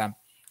que puedan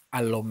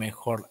a lo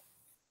mejor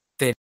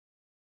tener.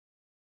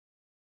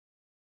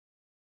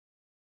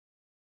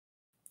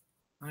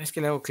 Es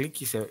que le hago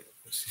clic y se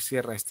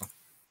cierra esto.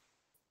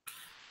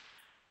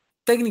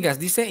 Técnicas,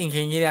 dice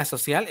ingeniería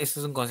social.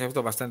 Este es un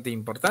concepto bastante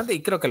importante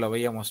y creo que lo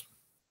veíamos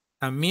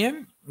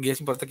también, y es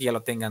importante que ya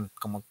lo tengan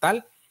como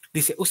tal.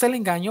 Dice, usa el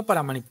engaño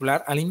para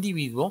manipular al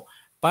individuo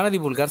para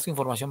divulgar su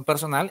información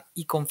personal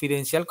y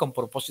confidencial con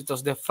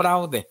propósitos de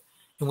fraude.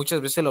 Y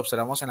muchas veces lo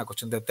observamos en la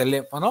cuestión de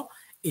teléfono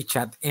y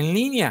chat en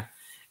línea.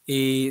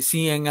 Y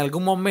si en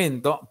algún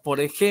momento, por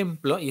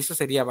ejemplo, y eso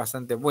sería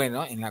bastante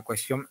bueno en la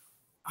cuestión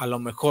a lo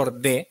mejor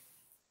de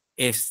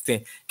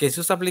que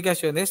sus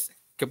aplicaciones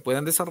que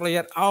puedan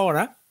desarrollar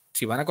ahora,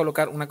 si van a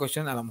colocar una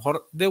cuestión a lo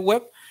mejor de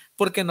web,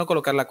 ¿por qué no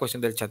colocar la cuestión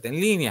del chat en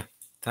línea?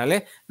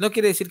 ¿Sale? No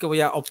quiere decir que voy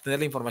a obtener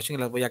la información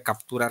y las voy a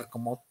capturar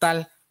como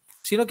tal,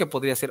 sino que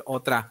podría ser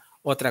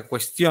otra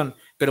cuestión,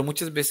 pero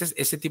muchas veces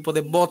ese tipo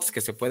de bots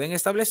que se pueden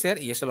establecer,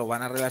 y eso lo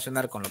van a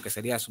relacionar con lo que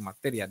sería su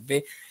materia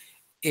de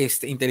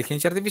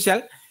inteligencia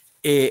artificial,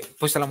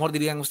 pues a lo mejor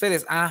dirían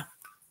ustedes,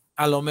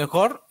 a lo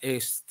mejor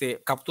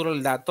capturo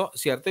el dato,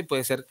 ¿cierto? Y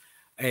puede ser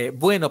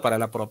bueno para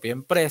la propia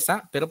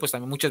empresa, pero pues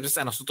también muchas veces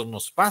a nosotros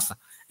nos pasa.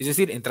 Es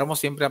decir, entramos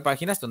siempre a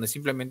páginas donde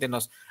simplemente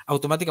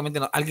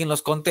automáticamente alguien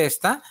nos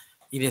contesta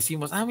y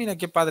decimos, mira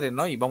qué padre,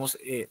 ¿no? Y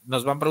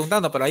nos van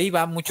preguntando, pero ahí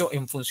va mucho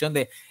en función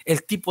de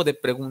el tipo de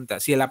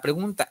pregunta. Si en la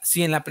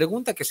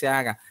pregunta que se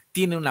haga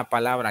tiene una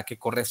palabra que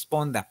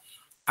corresponda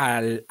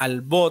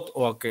al bot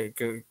o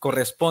que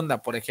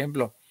corresponda, por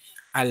ejemplo,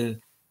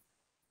 al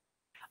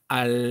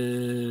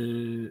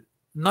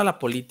no a la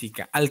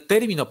política, al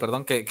término,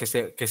 perdón, que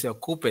se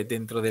ocupe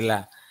dentro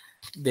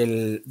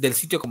del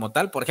sitio como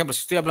tal. Por ejemplo, si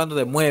estoy hablando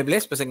de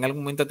muebles, pues en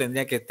algún momento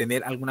tendría que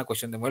tener alguna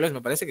cuestión de muebles.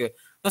 Me parece que,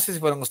 no sé si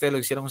fueron ustedes los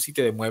que hicieron un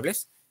sitio de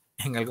muebles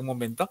en algún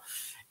momento.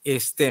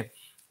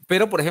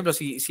 Pero, por ejemplo,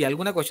 si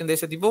alguna cuestión de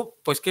ese tipo,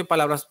 pues, ¿qué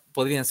palabras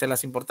podrían ser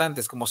las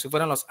importantes? Como si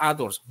fueran los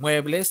AdWords,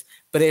 muebles,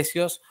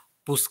 precios,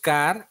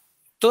 buscar,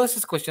 todas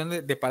esas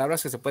cuestiones de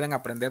palabras que se pueden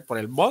aprender por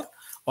el bot,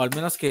 o al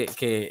menos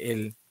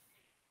que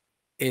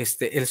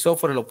el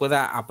software lo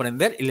pueda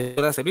aprender y le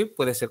pueda servir,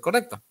 puede ser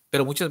correcto.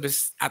 Pero muchas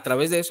veces a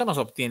través de eso nos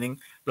obtienen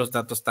los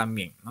datos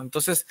también, ¿no?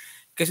 Entonces,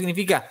 ¿qué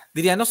significa?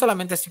 Diría, no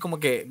solamente así como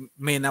que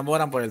me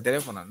enamoran por el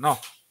teléfono, no.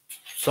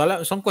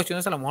 Son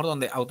cuestiones a lo mejor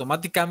donde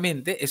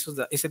automáticamente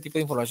ese tipo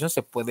de información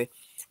se puede,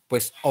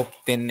 pues,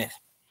 obtener.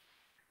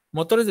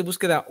 Motores de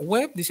búsqueda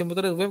web, dicen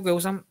motores web que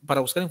usan para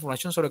buscar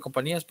información sobre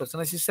compañías,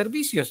 personas y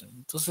servicios.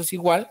 Entonces,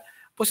 igual,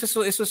 pues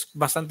eso es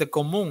bastante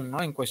común,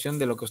 ¿no? En cuestión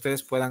de lo que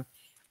ustedes puedan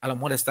a lo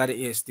mejor estar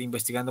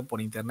investigando por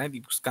internet y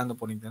buscando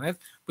por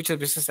internet. Muchas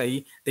veces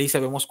de ahí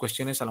sabemos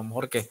cuestiones a lo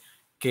mejor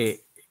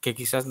que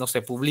quizás no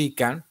se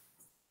publican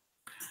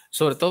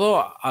sobre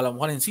todo a lo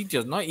mejor en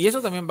sitios, ¿no? Y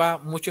eso también va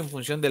mucho en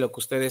función de lo que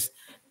ustedes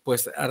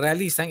pues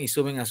realizan y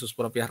suben a sus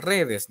propias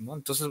redes, ¿no?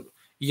 Entonces,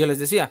 y yo les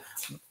decía,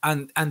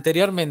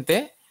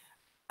 anteriormente,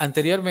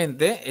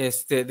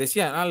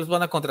 decían, los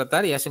van a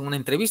contratar y hacen una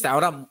entrevista.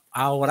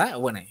 Ahora,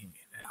 bueno,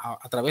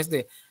 a través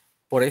de,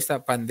 por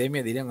esta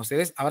pandemia, dirían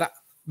ustedes, ahora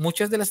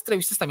muchas de las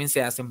entrevistas también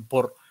se hacen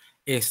por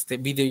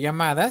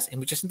videollamadas, y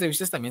muchas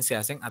entrevistas también se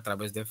hacen a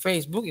través de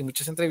Facebook, y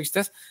muchas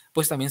entrevistas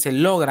pues también se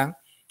logran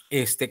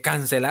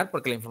cancelar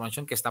porque la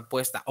información que está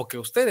puesta o que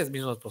ustedes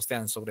mismos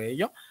postean sobre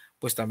ello,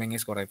 pues también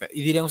es correcta.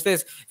 Y dirían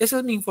ustedes, esa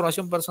es mi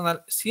información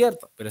personal,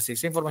 cierto, pero si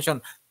esa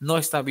información no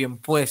está bien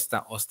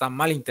puesta o está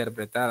mal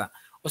interpretada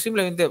o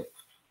simplemente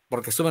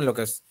porque suben lo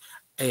que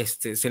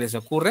se les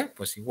ocurre,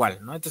 pues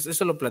igual, ¿no? Entonces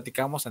eso lo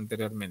platicamos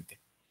anteriormente.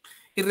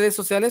 Y redes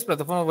sociales,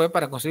 plataformas web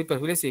para construir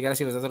perfiles y llegar a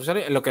ciertos datos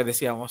usuarios, lo que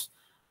decíamos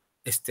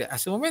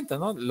hace un momento,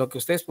 ¿no? Lo que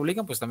ustedes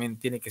publican, pues también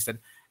tiene que ser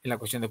en la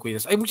cuestión de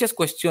cuidados. Hay muchas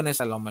cuestiones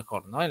a lo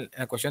mejor, ¿no? En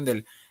la cuestión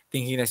de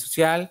ingeniería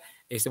social,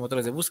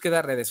 motores de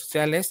búsqueda, redes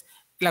sociales,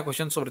 la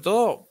cuestión sobre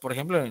todo, por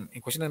ejemplo, en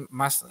cuestiones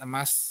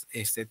más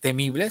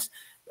temibles,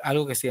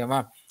 algo que se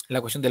llama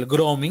la cuestión del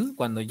grooming,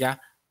 cuando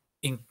ya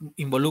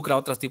involucra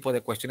otros tipos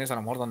de cuestiones, a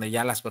lo mejor donde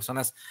ya las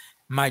personas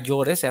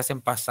mayores se hacen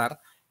pasar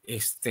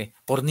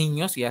por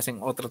niños y hacen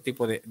otro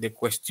tipo de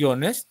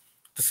cuestiones.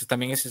 Entonces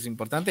también eso es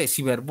importante.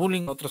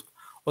 Ciberbullying,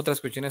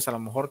 otras cuestiones a lo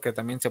mejor que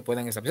también se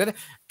pueden establecer,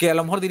 que a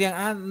lo mejor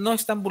dirían, no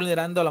están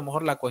vulnerando a lo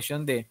mejor la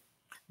cuestión de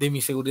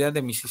mi seguridad,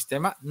 de mi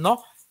sistema,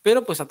 no,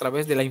 pero pues a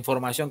través de la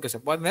información que se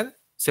puede tener,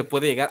 se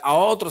puede llegar a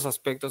otros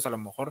aspectos a lo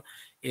mejor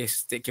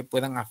que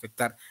puedan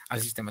afectar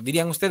al sistema.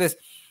 Dirían ustedes,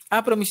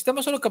 pero mi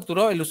sistema solo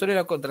capturó el usuario y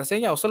la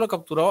contraseña o solo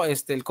capturó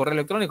el correo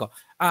electrónico.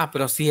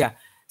 Pero sí,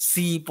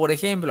 si, por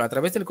ejemplo, a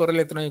través del correo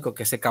electrónico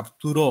que se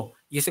capturó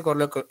y ese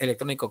correo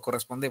electrónico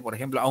corresponde, por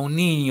ejemplo, a un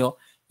niño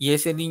y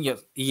ese niño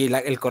y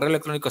el correo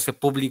electrónico se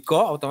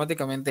publicó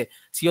automáticamente,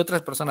 si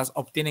otras personas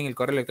obtienen el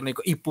correo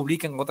electrónico y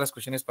publican otras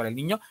cuestiones para el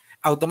niño,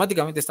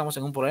 automáticamente estamos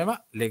en un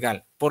problema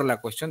legal por la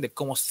cuestión de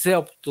cómo se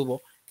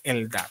obtuvo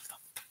el dato.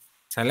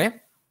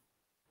 ¿Sale?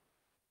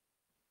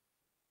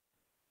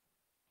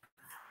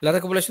 La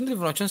recopilación de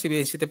información se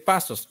divide en 7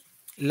 pasos.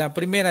 La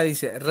primera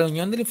dice,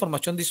 reunión de la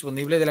información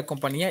disponible de la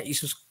compañía y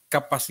sus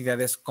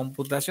capacidades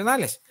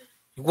computacionales.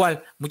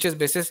 Igual, muchas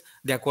veces,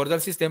 de acuerdo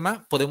al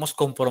sistema, podemos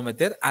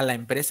comprometer a la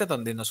empresa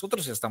donde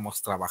nosotros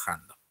estamos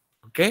trabajando.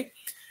 ¿Ok?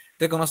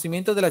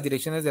 Reconocimiento de las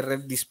direcciones de red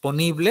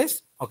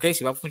disponibles. ¿Ok?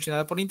 Si va a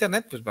funcionar por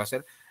internet, pues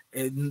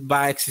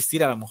va a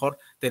existir, a lo mejor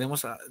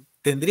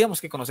tendríamos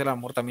que conocer a lo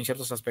mejor también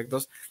ciertos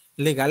aspectos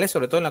legales,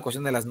 sobre todo en la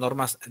cuestión de las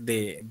normas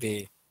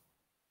de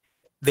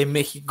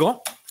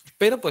México,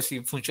 pero pues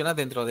si funciona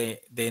dentro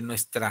de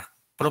nuestra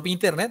propia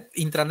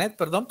intranet,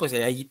 pues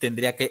ahí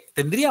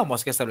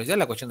tendríamos que establecer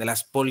la cuestión de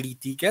las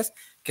políticas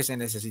que se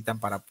necesitan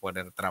para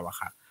poder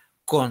trabajar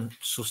con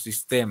su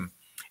sistema.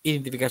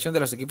 Identificación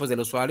de los equipos de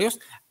los usuarios.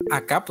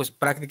 Acá pues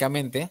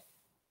prácticamente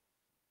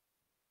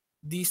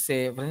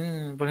dice,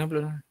 por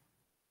ejemplo,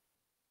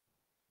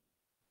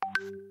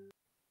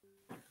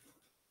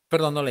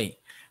 perdón, no leí.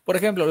 Por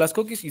ejemplo, las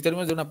cookies y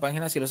términos de una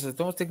página, si los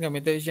aceptamos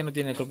técnicamente, ya no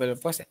tienen culpa del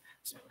pues.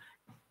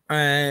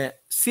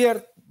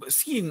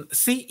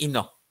 Sí y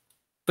no.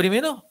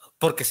 Primero,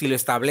 porque si lo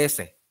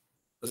establece,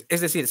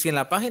 es decir, si en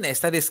la página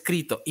está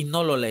descrito y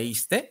no lo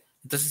leíste,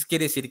 entonces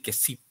quiere decir que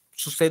sí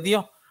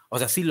sucedió, o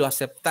sea, sí lo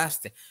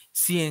aceptaste.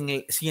 Si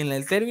en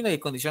el término y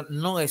condición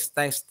no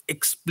está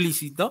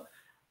explícito,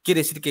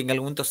 quiere decir que en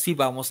algún momento sí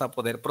vamos a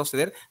poder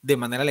proceder de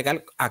manera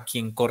legal a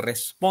quien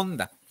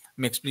corresponda.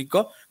 ¿Me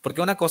explico?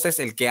 Porque una cosa es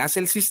el que hace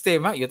el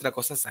sistema y otra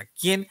cosa es a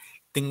quién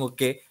tengo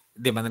que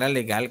de manera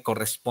legal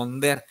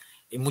corresponder.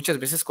 Y muchas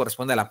veces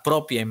corresponde a la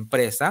propia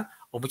empresa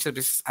o muchas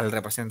veces al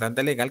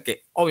representante legal,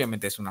 que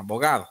obviamente es un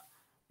abogado.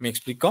 ¿Me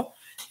explico?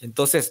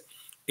 Entonces,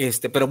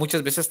 pero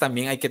muchas veces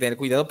también hay que tener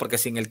cuidado porque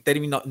si en el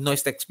término no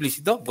está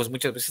explícito, pues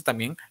muchas veces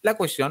también la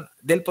cuestión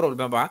del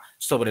problema va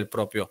sobre el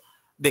propio,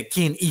 de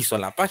quién hizo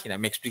la página.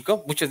 ¿Me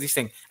explico? Muchos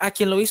dicen,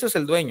 quien lo hizo es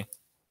el dueño.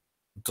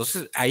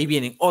 Entonces, ahí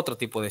vienen otro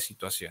tipo de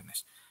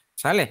situaciones.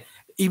 ¿Sale?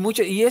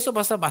 Y eso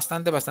pasa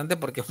bastante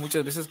porque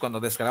muchas veces cuando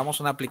descargamos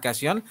una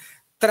aplicación,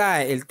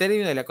 trae el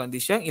término de la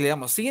condición y le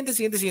damos siguiente,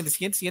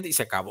 y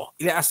se acabó.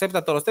 Y le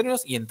acepta todos los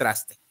términos y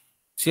entraste.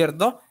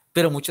 ¿Cierto?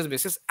 Pero muchas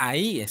veces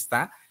ahí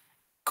está,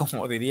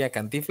 como diría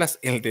Cantinflas,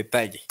 el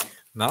detalle,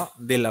 ¿no?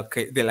 De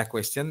la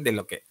cuestión de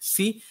lo que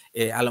sí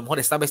a lo mejor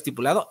estaba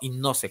estipulado y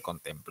no se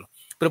contempló.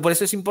 Pero por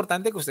eso es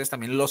importante que ustedes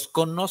también los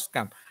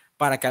conozcan,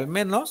 para que al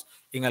menos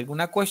en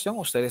alguna cuestión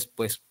ustedes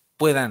pues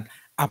puedan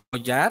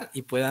apoyar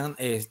y puedan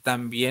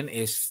también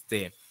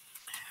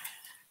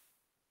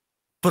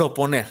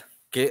proponer,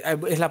 que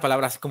es la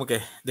palabra así como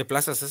que de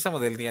Plaza Sésamo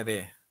del día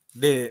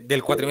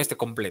del cuatrimestre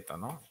completo,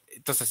 ¿no?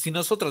 Entonces, si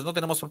nosotros no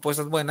tenemos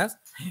propuestas buenas,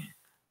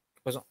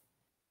 pues no.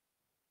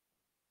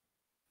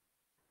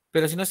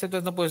 Pero si no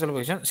aceptas, no puedes usar la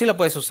oposición. Sí la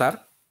puedes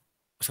usar.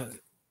 O sea,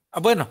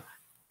 bueno,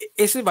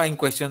 ese va en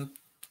cuestión,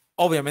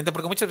 obviamente,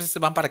 porque muchas veces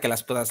van para que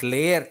las puedas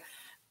leer,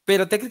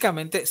 pero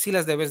técnicamente sí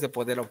las debes de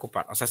poder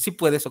ocupar, o sea, sí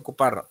puedes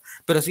ocuparlo,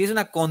 pero si es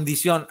una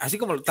condición, así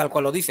como tal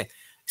cual lo dice,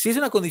 si es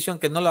una condición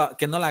que no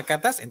la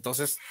acatas,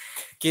 entonces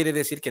quiere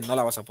decir que no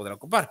la vas a poder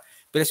ocupar,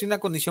 pero si es una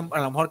condición a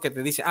lo mejor que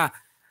te dice,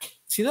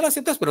 si no la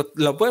aceptas, pero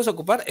lo puedes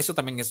ocupar, eso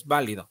también es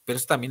válido, pero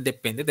eso también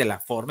depende de la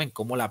forma en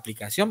cómo la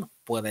aplicación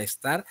pueda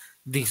estar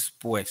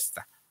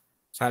dispuesta,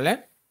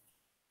 ¿sale?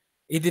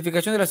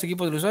 Identificación de los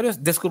equipos de los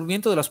usuarios,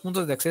 descubrimiento de los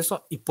puntos de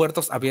acceso y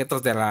puertos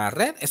abiertos de la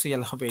red. Eso ya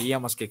lo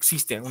veíamos que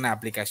existe una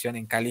aplicación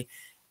en Kali,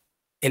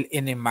 el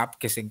Nmap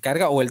que se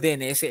encarga, o el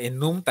DNS en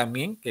NUM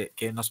también,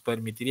 que nos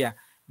permitiría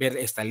ver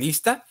esta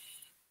lista.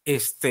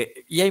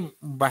 Y hay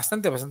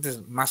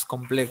bastantes más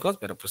complejos,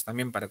 pero pues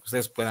también para que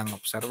ustedes puedan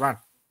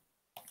observar.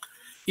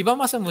 Y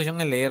vamos en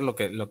función en leer lo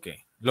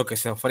que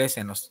se ofrece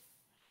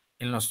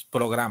en los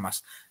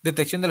programas.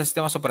 Detección de los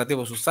sistemas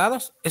operativos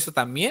usados. Eso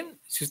también,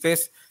 si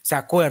ustedes se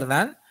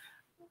acuerdan,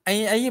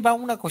 ahí va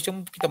una cuestión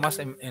un poquito más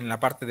en la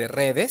parte de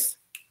redes.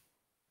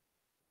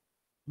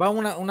 Va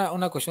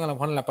una cuestión a lo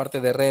mejor en la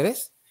parte de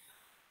redes.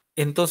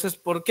 Entonces,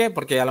 ¿por qué?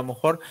 Porque a lo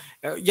mejor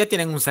ya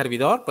tienen un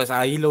servidor, pues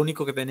ahí lo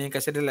único que tenían que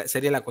hacer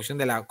sería la cuestión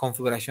de la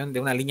configuración de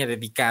una línea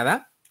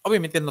dedicada.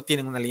 Obviamente no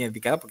tienen una línea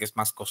dedicada porque es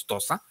más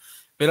costosa,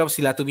 pero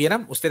si la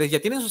tuvieran, ustedes ya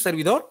tienen su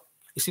servidor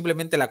y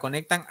simplemente la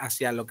conectan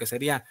hacia lo que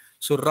sería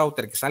su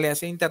router que sale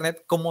hacia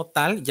internet como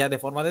tal, ya de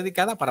forma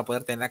dedicada para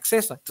poder tener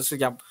acceso. Entonces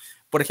ya,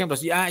 por ejemplo,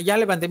 si ya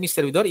levanté mi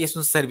servidor y es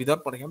un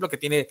servidor, por ejemplo,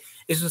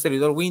 es un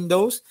servidor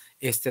Windows,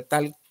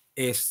 tal,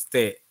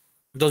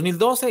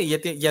 2012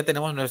 y ya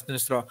tenemos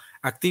nuestro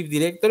Active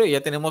Directory y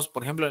ya tenemos,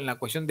 por ejemplo, en la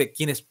cuestión de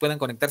quienes puedan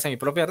conectarse a mi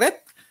propia red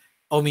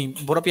o mi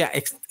propia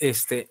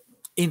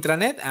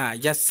intranet,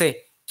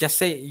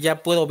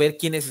 ya puedo ver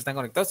quiénes están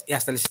conectados y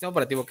hasta el sistema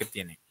operativo que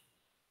tiene.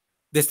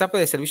 Destape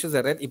de servicios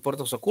de red y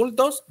puertos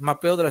ocultos,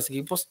 mapeo de los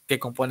equipos que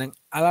componen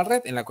a la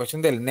red. En la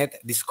cuestión del Net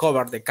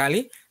Discover de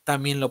Kali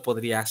también lo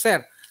podría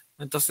hacer.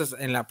 Entonces,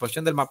 en la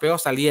cuestión del mapeo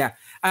salía,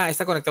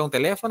 está conectado un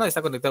teléfono,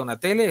 está conectado una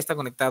tele, está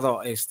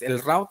conectado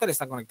el router,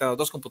 están conectados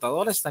dos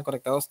computadores, están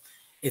conectados,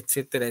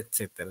 etcétera,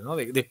 etcétera, ¿no?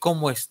 De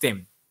cómo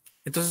estén.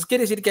 Entonces,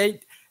 quiere decir que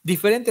hay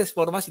diferentes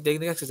formas y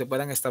técnicas que se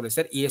puedan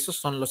establecer y esos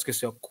son los que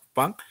se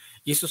ocupan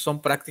y esos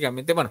son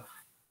prácticamente, bueno,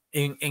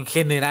 en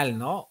general,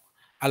 ¿no?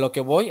 A lo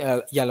que voy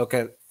y a lo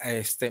que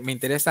me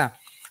interesa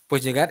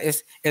pues llegar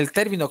es el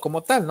término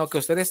como tal, ¿no? Que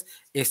ustedes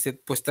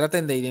pues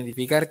traten de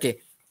identificar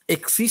que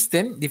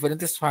existen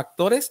diferentes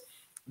factores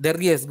de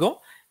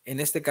riesgo, en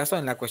este caso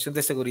en la cuestión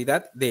de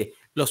seguridad de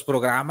los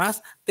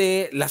programas,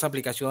 de las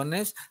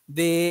aplicaciones,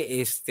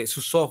 de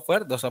su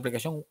software, de su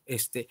aplicación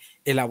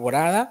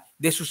elaborada,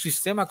 de su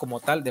sistema como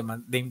tal,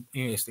 de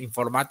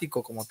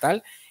informático como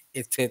tal,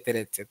 etcétera,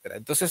 etcétera.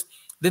 Entonces,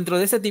 dentro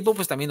de este tipo,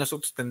 pues también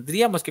nosotros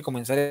tendríamos que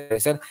comenzar a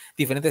hacer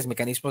diferentes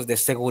mecanismos de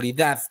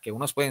seguridad, que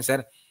unos pueden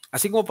ser,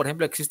 así como por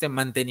ejemplo existe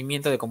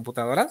mantenimiento de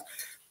computadoras,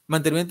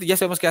 mantenimiento, ya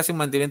sabemos que hace un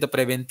mantenimiento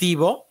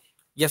preventivo,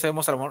 ya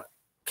sabemos a lo mejor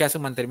que hace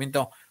un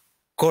mantenimiento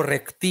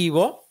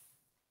correctivo.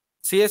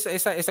 Sí,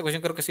 esa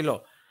cuestión creo que sí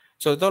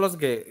sobre todo los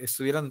que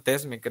estuvieron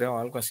test, me creo,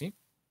 algo así.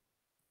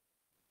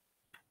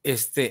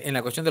 En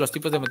la cuestión de los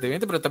tipos de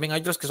mantenimiento, pero también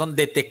hay otros que son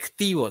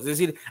detectivos, es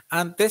decir,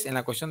 antes en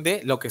la cuestión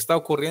de lo que está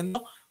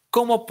ocurriendo,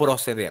 cómo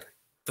proceder.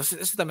 Entonces,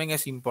 eso también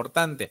es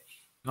importante,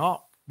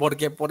 ¿no?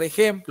 Porque, por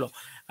ejemplo,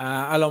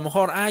 a lo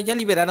mejor, ya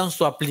liberaron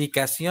su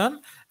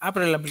aplicación,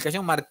 pero la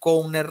aplicación marcó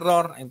un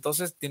error.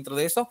 Entonces, dentro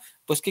de eso,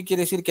 pues, ¿qué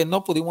quiere decir? Que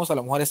no pudimos a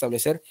lo mejor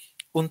establecer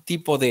un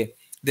tipo de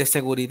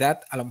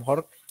seguridad, a lo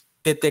mejor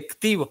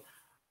detectivo,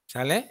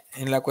 ¿sale?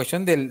 En la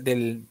cuestión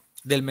del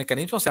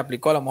mecanismo se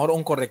aplicó a lo mejor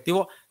un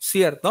correctivo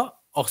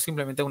cierto o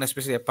simplemente una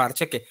especie de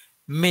parche que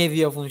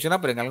medio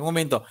funciona, pero en algún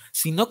momento,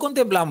 si no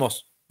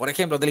contemplamos, por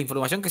ejemplo, de la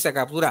información que se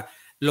captura,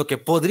 lo que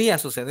podría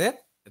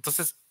suceder,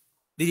 entonces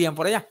dirían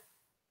por allá,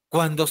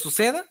 cuando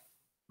suceda,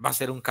 va a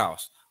ser un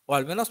caos. O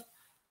al menos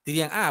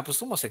dirían, pues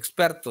somos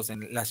expertos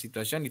en la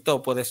situación y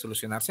todo puede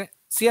solucionarse,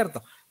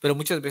 cierto, pero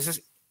muchas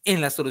veces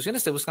en las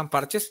soluciones se buscan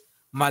parches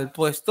mal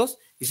puestos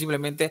y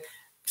simplemente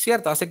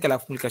cierto, hace que la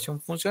aplicación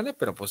funcione,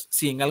 pero pues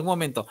si en algún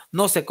momento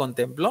no se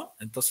contempló,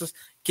 entonces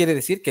quiere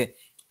decir que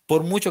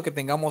por mucho que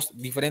tengamos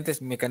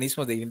diferentes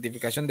mecanismos de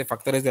identificación de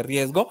factores de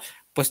riesgo,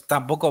 pues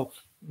tampoco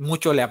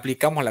mucho le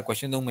aplicamos la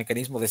cuestión de un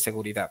mecanismo de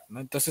seguridad, ¿no?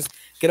 Entonces,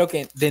 creo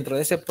que dentro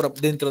de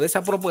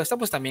esa propuesta,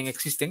 pues también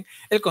existen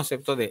el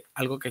concepto de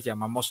algo que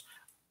llamamos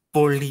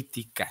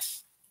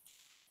políticas,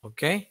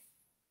 ¿ok?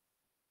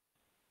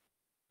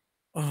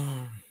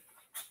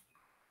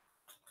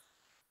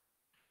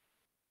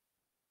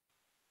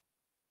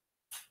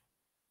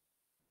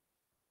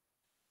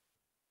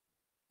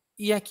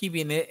 Y aquí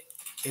viene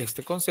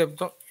este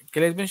concepto que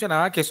les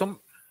mencionaba, que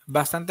son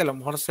bastante a lo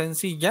mejor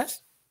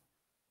sencillas.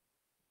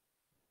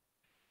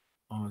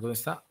 ¿Dónde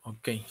está?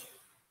 Ok.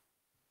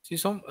 Sí,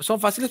 son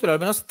fáciles, pero al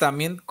menos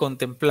también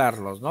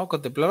contemplarlos, ¿no?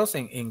 Contemplarlos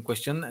en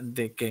cuestión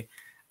de que,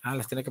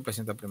 las tiene que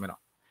presentar primero.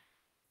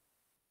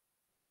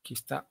 Aquí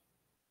está.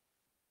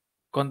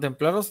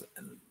 Contemplarlos.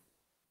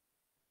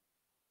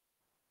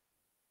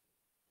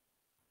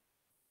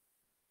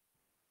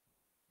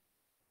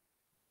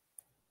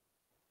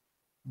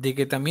 de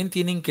que también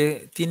tienen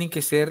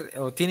que ser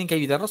o tienen que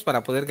ayudarnos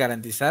para poder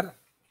garantizar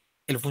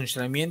el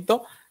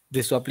funcionamiento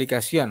de su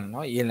aplicación,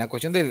 ¿no? Y en la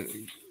cuestión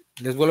del,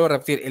 les vuelvo a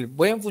repetir, el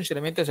buen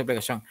funcionamiento de su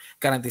aplicación,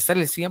 garantizar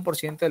el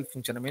 100% del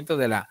funcionamiento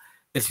del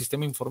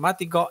sistema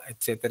informático,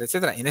 etcétera,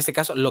 etcétera. Y en este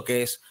caso, lo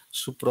que es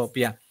su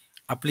propia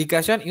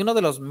aplicación. Y uno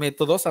de los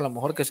métodos a lo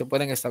mejor que se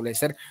pueden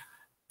establecer,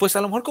 pues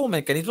a lo mejor como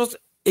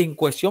mecanismos en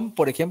cuestión,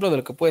 por ejemplo, de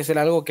lo que puede ser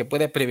algo que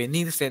puede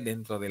prevenirse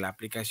dentro de la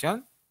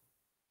aplicación,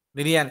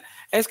 dirían,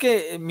 es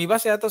que mi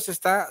base de datos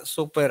está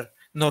súper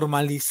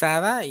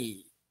normalizada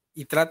y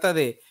trata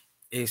de,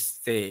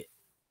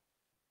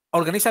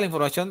 organiza la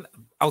información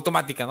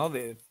automática, ¿no?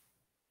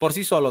 Por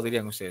sí solo,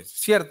 dirían ustedes.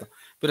 Cierto,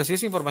 pero si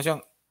esa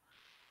información,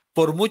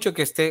 por mucho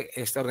que esté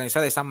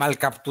organizada, está mal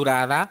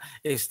capturada,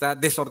 está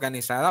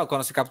desorganizada, o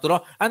cuando se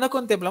capturó, no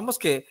contemplamos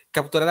que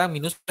capturaran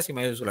minúsculas y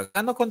mayúsculas,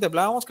 no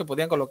contemplábamos que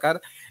podían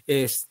colocar,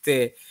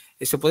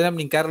 se podían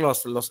brincar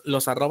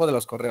los arrobas de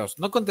los correos,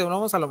 no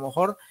contemplamos a lo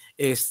mejor,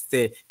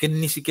 que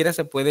ni siquiera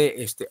se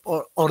puede,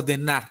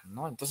 ordenar,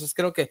 ¿no? Entonces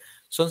creo que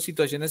son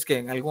situaciones que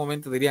en algún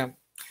momento dirían,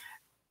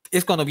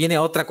 es cuando viene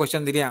otra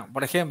cuestión, diría,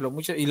 por ejemplo,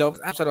 mucho, y lo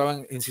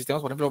observaban en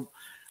sistemas, por ejemplo,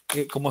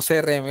 como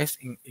CRMs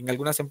en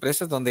algunas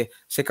empresas donde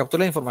se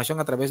captura la información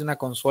a través de una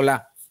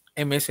consola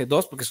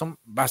MS2, porque son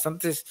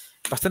bastante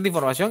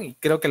información y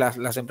creo que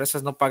las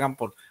empresas no pagan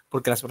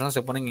porque las personas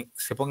se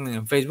pongan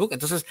en Facebook.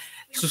 Entonces,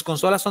 sus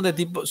consolas son de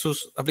tipo,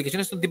 sus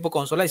aplicaciones son tipo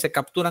consola y se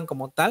capturan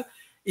como tal.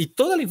 Y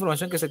toda la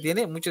información que se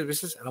tiene, muchas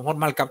veces a lo mejor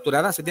mal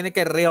capturada, se tiene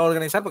que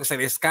reorganizar porque se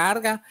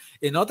descarga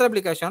en otra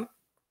aplicación,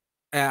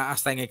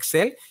 hasta en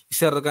Excel, y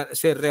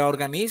se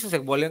reorganiza, se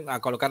vuelven a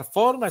colocar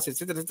formas,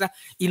 etcétera, etcétera,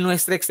 y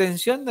nuestra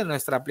extensión de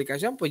nuestra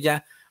aplicación, pues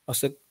ya, o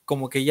sea,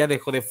 como que ya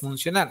dejó de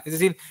funcionar. Es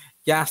decir,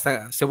 ya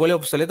hasta se vuelve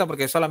obsoleta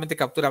porque solamente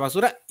captura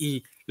basura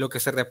y lo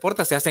que se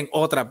reporta se hace en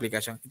otra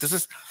aplicación.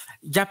 Entonces,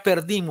 ya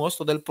perdimos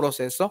todo el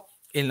proceso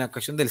en la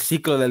cuestión del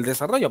ciclo del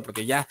desarrollo,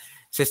 porque ya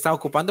se está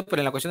ocupando,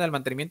 pero en la cuestión del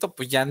mantenimiento,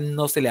 pues ya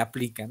no se le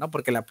aplica, ¿no?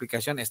 Porque la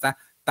aplicación está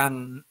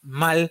tan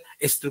mal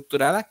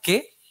estructurada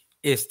que,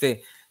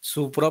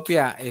 su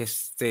propia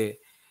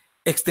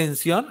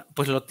extensión,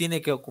 pues lo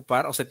tiene que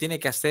ocupar o se tiene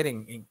que hacer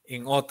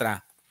en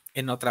otra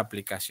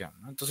aplicación,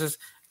 ¿no? Entonces,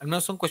 al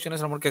menos son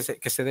cuestiones, amor, que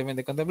se deben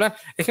de contemplar.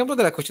 Ejemplos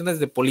de las cuestiones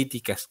de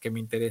políticas que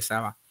me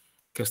interesaba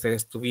que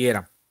ustedes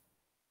tuvieran.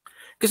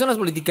 ¿Qué son las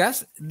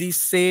políticas?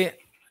 Dice,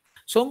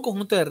 son un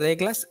conjunto de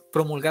reglas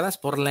promulgadas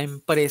por la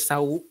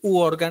empresa u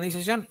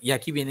organización. Y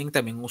aquí vienen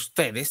también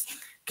ustedes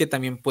que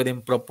también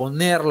pueden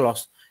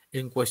proponerlos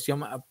en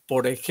cuestión,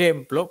 por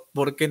ejemplo,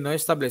 ¿por qué no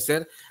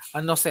establecer,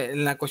 no sé,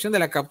 en la cuestión de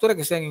la captura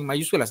que sean en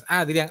mayúsculas?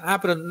 Dirían,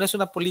 pero no es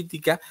una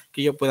política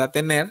que yo pueda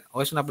tener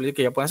o es una política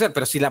que yo pueda hacer,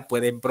 pero sí la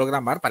pueden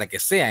programar para que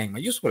sea en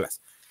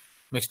mayúsculas.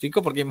 ¿Me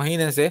explico? Porque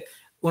imagínense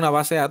una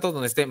base de datos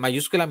donde esté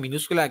mayúscula,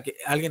 minúscula, que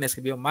alguien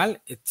escribió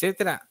mal,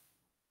 etcétera.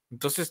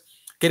 Entonces,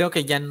 creo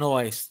que ya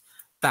no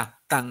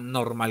está tan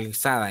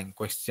normalizada en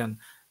cuestión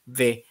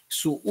de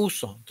su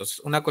uso. Entonces,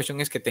 una cuestión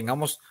es que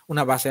tengamos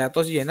una base de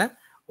datos llena,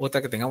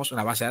 otra que tengamos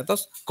una base de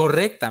datos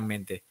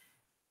correctamente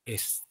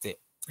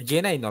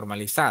llena y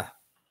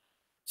normalizada.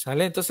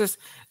 ¿Sale? Entonces,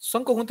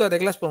 son conjunto de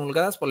reglas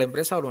promulgadas por la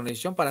empresa o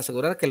organización para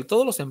asegurar que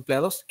todos los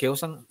empleados que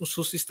usan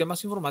sus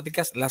sistemas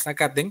informáticas las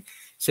acaten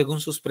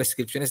según sus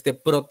prescripciones de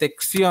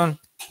protección.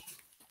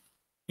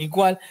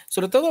 Igual,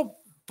 sobre todo,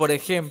 por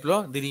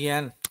ejemplo,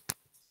 dirían,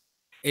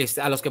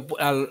 a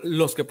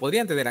los que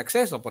podrían tener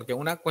acceso, porque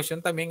una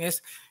cuestión también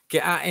es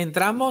que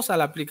entramos a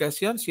la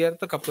aplicación,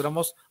 ¿cierto?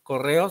 Capturamos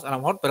correos, a lo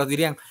mejor, pero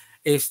dirían,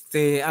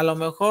 a lo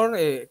mejor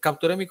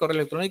capturé mi correo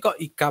electrónico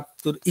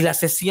y la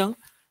sesión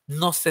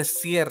no se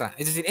cierra.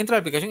 Es decir, entro a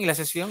la aplicación y la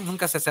sesión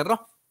nunca se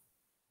cerró.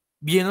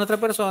 Viene otra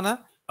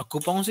persona,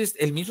 ocupa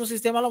el mismo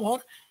sistema a lo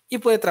mejor y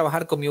puede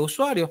trabajar con mi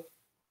usuario.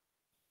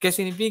 ¿Qué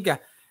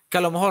significa? Que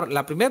a lo mejor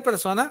la primera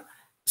persona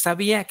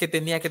sabía que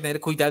tenía que tener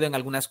cuidado en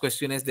algunas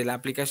cuestiones de la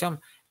aplicación,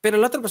 pero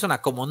la otra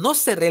persona, como no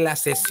cerré la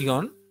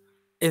sesión,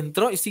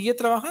 entró y siguió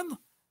trabajando.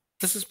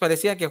 Entonces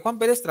parecía que Juan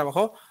Pérez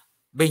trabajó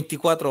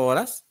 24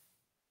 horas,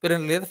 pero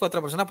en realidad fue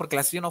otra persona porque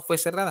la sesión no fue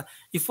cerrada.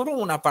 Y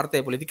fueron una parte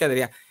de política,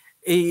 diría,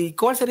 ¿y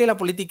cuál sería la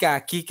política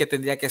aquí que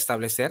tendría que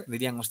establecer?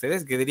 Dirían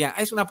ustedes, que dirían,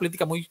 es una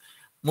política muy,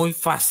 muy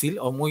fácil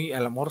o muy, a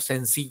lo mejor,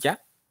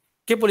 sencilla.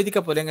 ¿Qué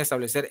política podrían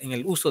establecer en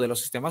el uso de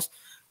los sistemas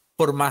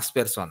por más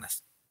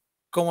personas?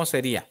 ¿Cómo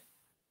sería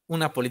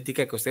una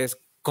política que ustedes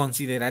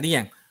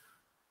considerarían?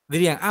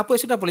 Dirían, puede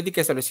ser una política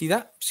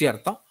establecida,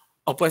 cierto,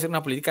 o puede ser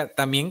una política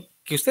también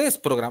que ustedes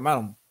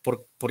programaron,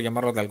 por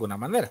llamarlo de alguna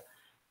manera.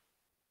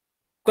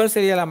 ¿Cuál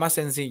sería la más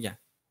sencilla?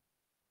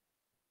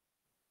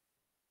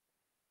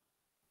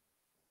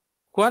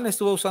 Juan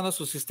estuvo usando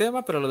su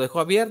sistema, pero lo dejó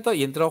abierto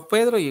y entró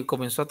Pedro y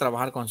comenzó a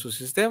trabajar con su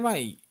sistema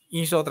y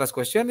hizo otras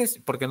cuestiones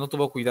porque no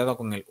tuvo cuidado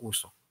con el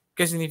uso.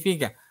 ¿Qué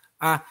significa?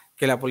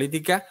 Que la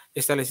política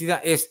establecida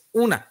es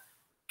una,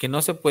 que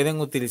no se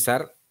pueden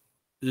utilizar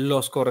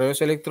los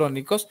correos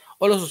electrónicos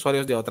o los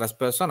usuarios de otras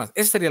personas.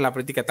 Esa sería la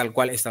política tal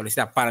cual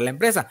establecida para la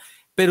empresa.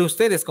 Pero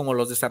ustedes, como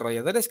los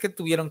desarrolladores, ¿qué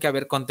tuvieron que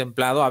haber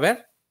contemplado? A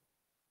ver.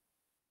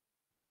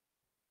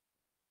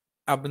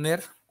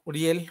 Abner,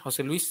 Uriel,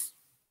 José Luis.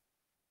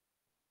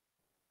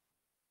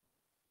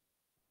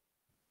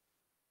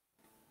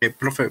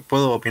 Profe,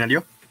 ¿puedo opinar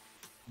yo?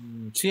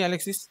 Sí,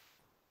 Alexis.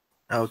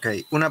 Ok,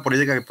 una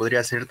política que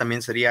podría ser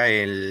también sería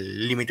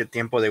el límite de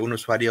tiempo de un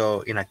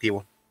usuario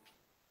inactivo.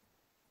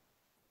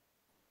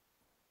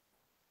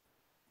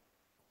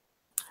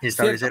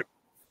 Establecer, Cierto.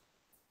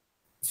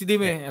 Sí,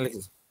 dime,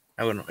 Alexis.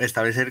 bueno,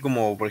 establecer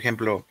como, por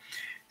ejemplo,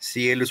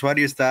 si el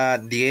usuario está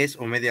 10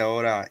 o media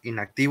hora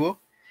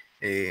inactivo,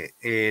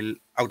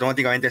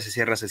 automáticamente se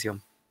cierra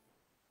sesión.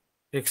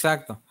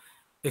 Exacto,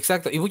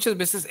 exacto. Y muchas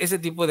veces ese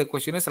tipo de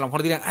cuestiones a lo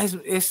mejor dirían,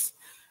 es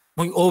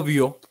muy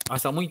obvio,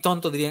 hasta muy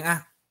tonto,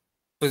 dirían,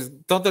 pues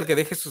tonto el que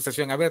deje su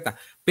sesión abierta.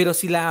 Pero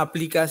si la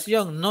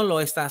aplicación no lo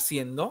está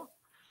haciendo,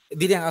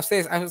 dirían a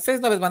ustedes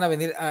no les van a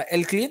venir,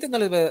 el cliente no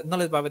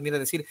les va a venir a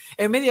decir,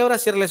 en media hora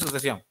cierre su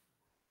sesión.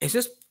 Eso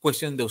es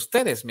cuestión de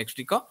ustedes, ¿me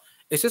explico?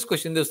 Eso es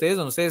cuestión de ustedes,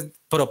 donde ustedes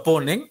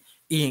proponen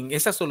y en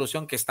esa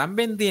solución que están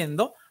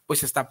vendiendo,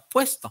 pues está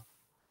puesto.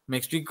 ¿Me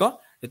explico?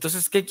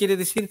 Entonces, ¿qué quiere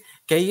decir?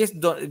 Que ahí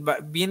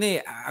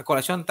viene a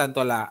colación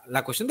tanto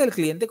la cuestión del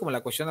cliente como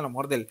la cuestión a lo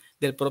mejor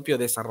del propio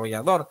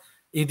desarrollador.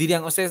 Y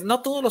dirían ustedes,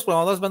 no todos los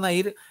programadores van a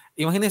ir,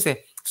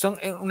 imagínense, son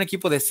un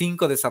equipo de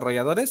 5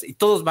 desarrolladores y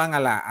todos van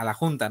a la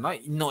junta, ¿no?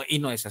 Y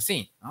no es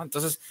así, ¿no?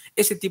 Entonces,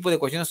 ese tipo de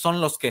cuestiones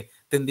son los que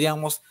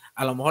tendríamos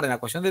a lo mejor en la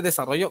cuestión de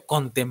desarrollo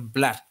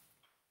contemplar.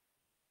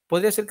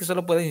 Podría ser que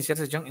solo pueda iniciar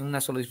sesión en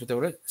una sola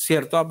disputable,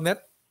 ¿cierto,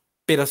 Abner?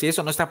 Pero si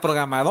eso no está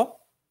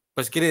programado,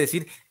 pues quiere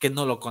decir que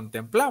no lo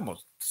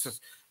contemplamos.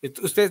 Entonces,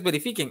 ustedes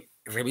verifiquen,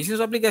 revisen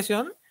su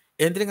aplicación,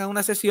 entren a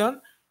una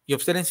sesión y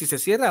observen si se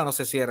cierra o no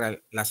se cierra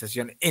la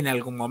sesión en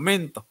algún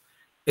momento.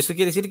 Eso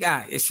quiere decir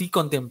que sí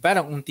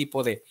contemplaron un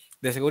tipo de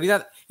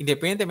seguridad,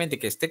 independientemente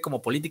que esté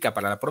como política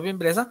para la propia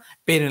empresa,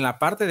 pero en la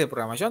parte de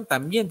programación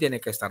también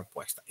tiene que estar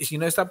puesta. Y si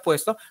no está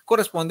puesto,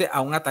 corresponde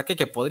a un ataque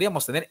que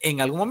podríamos tener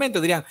en algún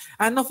momento. Dirían,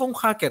 no fue un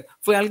hacker,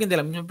 fue alguien de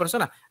la misma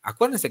persona.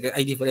 Acuérdense que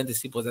hay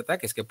diferentes tipos de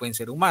ataques que pueden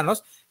ser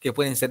humanos, que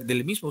pueden ser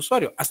del mismo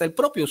usuario. Hasta el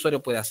propio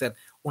usuario puede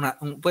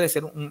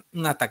ser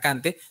un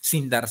atacante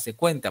sin darse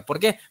cuenta. ¿Por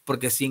qué?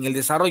 Porque si en el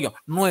desarrollo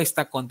no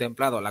está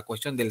contemplado la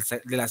cuestión de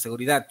la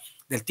seguridad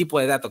del tipo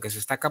de datos que se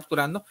está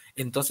capturando,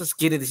 entonces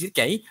quiere decir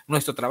que ahí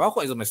nuestro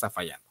trabajo es donde está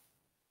fallando.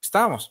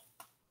 ¿Estamos?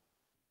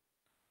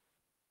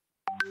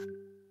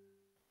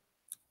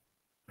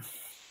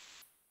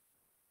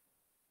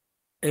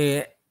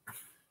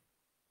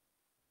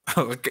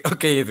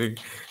 Ok,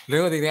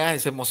 luego diré,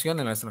 se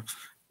emociona nuestro.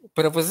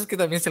 Pero pues es que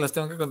también se los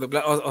tengo que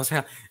contemplar. O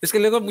sea, es que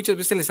luego muchas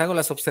veces les hago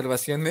las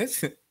observaciones,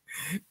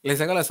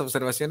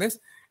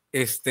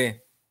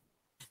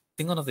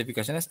 tengo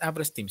notificaciones,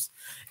 abro Teams.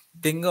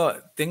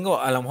 Tengo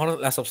a lo mejor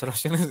las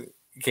observaciones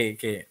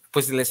que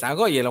pues les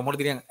hago y a lo mejor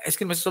dirían, es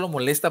que me solo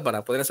molesta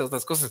para poder hacer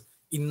otras cosas.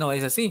 Y no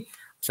es así.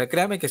 O sea,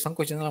 créanme que son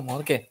cuestiones a lo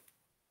mejor que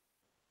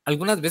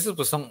algunas veces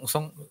pues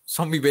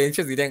son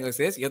vivencias, dirían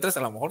ustedes, y otras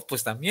a lo mejor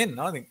pues también,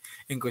 ¿no?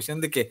 En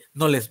cuestión de que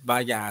no les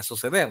vaya a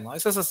suceder, ¿no?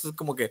 Eso es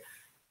como que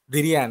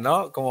dirían,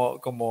 ¿no?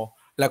 Como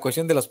la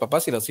cuestión de los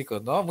papás y los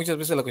hijos, ¿no? Muchas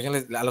veces la cuestión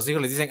a los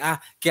hijos les dicen,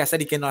 qué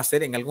hacer y qué no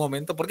hacer en algún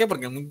momento. ¿Por qué?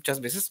 Porque muchas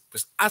veces,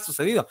 pues, ha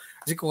sucedido.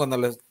 Así como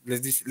cuando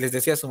les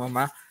decía a su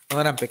mamá,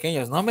 cuando eran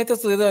pequeños, no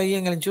metas tu dedo ahí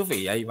en el enchufe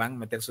y ahí van a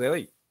meter su dedo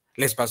y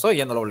les pasó y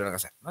ya no lo volvieron a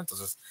hacer, ¿no?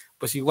 Entonces,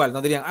 pues igual,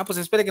 no dirían, pues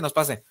espere que nos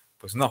pase.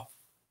 Pues no.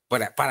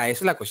 Para eso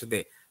es la cuestión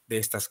de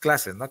estas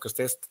clases, ¿no? Que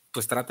ustedes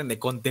pues traten de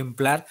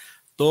contemplar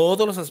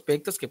todos los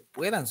aspectos que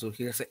puedan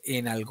surgirse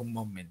en algún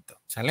momento,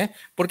 ¿sale?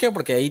 ¿Por qué?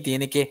 Porque ahí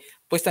tiene que,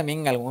 pues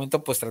también en algún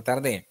momento, pues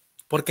tratar de,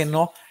 ¿por qué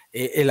no?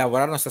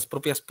 Elaborar nuestras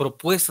propias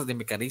propuestas de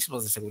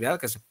mecanismos de seguridad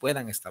que se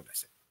puedan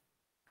establecer.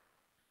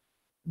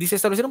 Dice,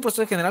 establecer un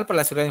proceso general para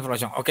la seguridad de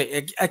información. Ok,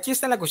 aquí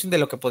está la cuestión de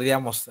lo que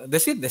podríamos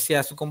decir.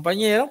 Decía su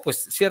compañero,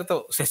 pues,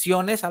 cierto,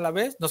 sesiones a la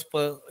vez, no se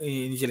puede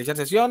inicializar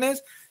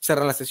sesiones,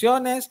 cerrar las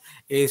sesiones,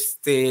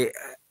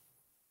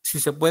 si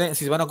se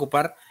van a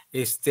ocupar,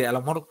 a lo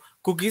mejor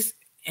cookies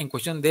en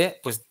cuestión de,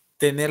 pues,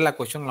 tener la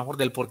cuestión a lo mejor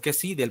del por qué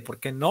sí, del por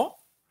qué no,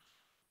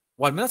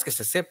 o al menos que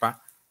se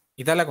sepa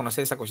y darle a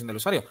conocer esa cuestión del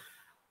usuario.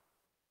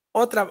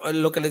 Otra,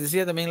 lo que les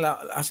decía también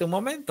hace un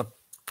momento,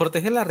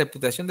 proteger la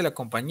reputación de la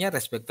compañía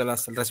respecto a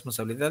las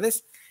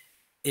responsabilidades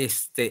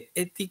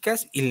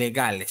éticas y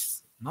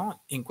legales,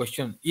 ¿no? En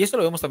cuestión. Y eso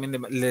lo vemos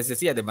también, les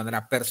decía, de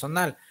manera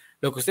personal.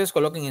 Lo que ustedes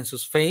coloquen en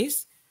sus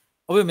face,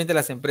 obviamente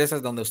las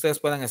empresas donde ustedes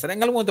puedan estar,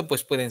 en algún momento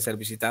pues pueden ser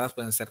visitadas,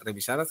 pueden ser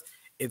revisadas,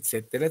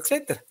 etcétera,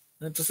 etcétera.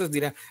 Entonces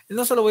dirán,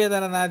 no se lo voy a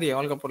dar a nadie o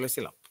algo por el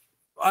estilo.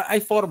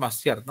 Hay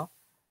formas, ¿cierto?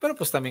 Pero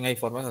pues también hay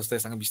formas,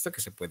 ustedes han visto que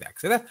se puede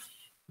acceder.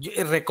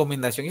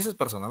 Recomendación, y eso es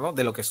personal, ¿no?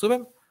 De lo que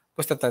suben,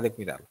 pues tratar de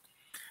cuidarlo.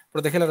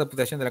 Proteger la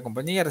reputación de la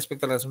compañía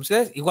respecto a las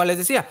responsabilidades. Igual les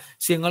decía,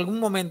 si en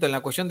algún momento en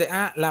la cuestión de,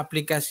 la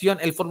aplicación,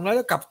 el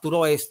formulario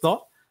capturó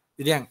esto,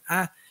 dirían,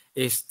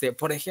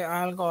 por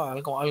ejemplo,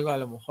 algo a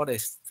lo mejor,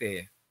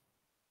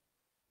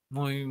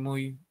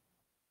 muy,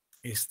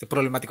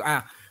 problemático.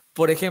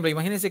 Por ejemplo,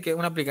 imagínense que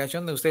una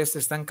aplicación de ustedes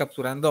están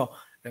capturando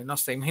no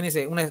sé,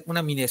 imagínense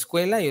una mini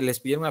escuela y les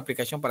pidieron una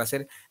aplicación para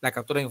hacer la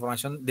captura de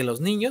información de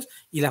los niños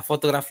y la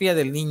fotografía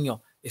del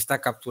niño está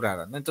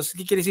capturada, ¿no? Entonces,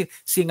 ¿qué quiere decir?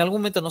 Si en algún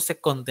momento no se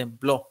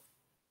contempló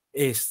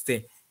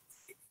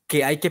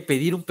que hay que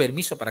pedir un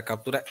permiso para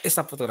capturar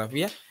esa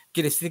fotografía,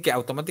 quiere decir que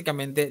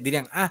automáticamente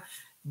dirían,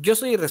 yo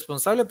soy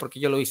irresponsable porque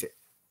yo lo hice.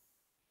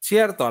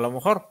 Cierto, a lo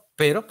mejor,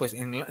 pero pues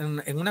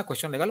en una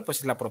cuestión legal, pues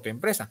es la propia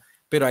empresa.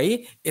 Pero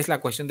ahí es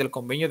la cuestión del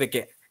convenio de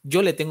que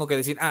yo le tengo que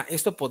decir,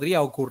 esto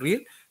podría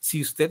ocurrir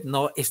si usted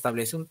no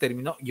establece un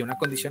término y una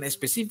condición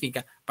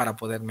específica para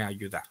poderme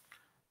ayudar.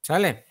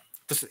 ¿Sale?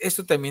 Entonces,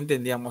 esto también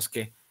tendríamos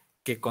que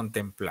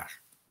contemplar.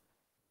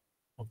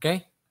 ¿Ok?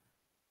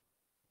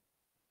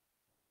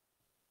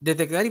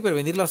 Detectar y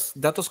prevenir los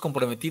datos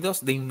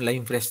comprometidos de la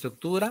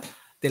infraestructura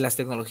de las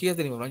tecnologías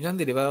de la información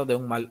derivado de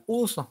un mal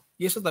uso.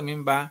 Y eso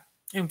también va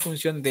en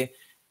función de,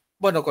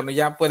 bueno, cuando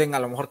ya pueden a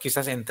lo mejor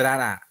quizás entrar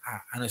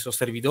a nuestros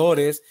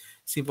servidores,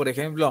 si por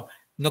ejemplo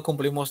no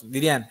cumplimos,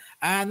 dirían,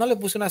 no le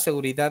puse una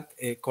seguridad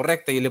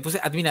correcta y le puse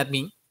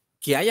admin,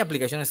 que hay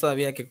aplicaciones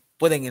todavía que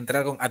pueden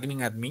entrar con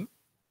admin.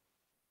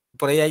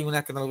 Por ahí hay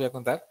una que no les voy a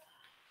contar.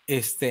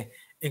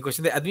 En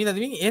cuestión de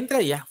admin,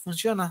 entra y ya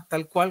funciona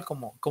tal cual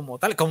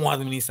como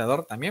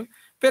administrador también,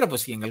 pero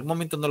pues si en algún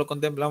momento no lo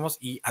contemplamos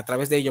y a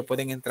través de ello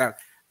pueden entrar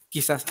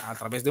quizás a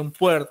través de un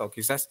puerto,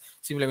 quizás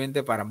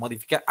simplemente para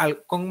modificar,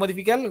 con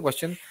modificar la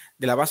cuestión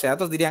de la base de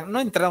datos, dirían, no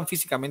entraron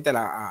físicamente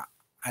a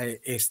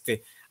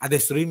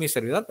destruir mi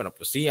servidor, pero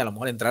pues sí, a lo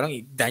mejor entraron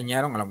y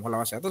dañaron a lo mejor la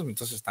base de datos,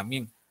 entonces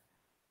también,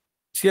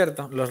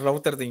 cierto, los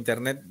routers de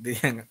internet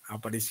dirían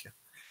aparición.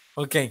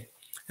 Ok,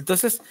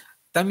 entonces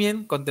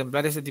también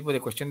contemplar ese tipo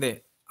de cuestión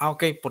de,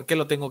 ok, ¿por qué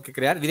lo tengo que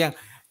crear? Dirían,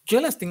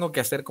 yo las tengo que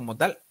hacer como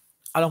tal,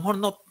 a lo mejor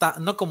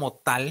no como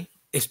tal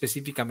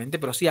específicamente,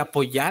 pero sí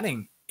apoyar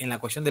en la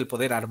cuestión del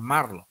poder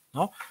armarlo,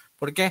 ¿no?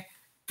 Porque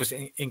pues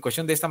en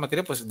cuestión de esta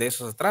materia, pues de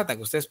eso se trata,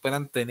 que ustedes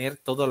puedan tener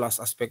todos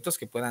los aspectos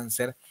que puedan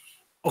ser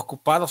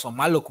ocupados o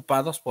mal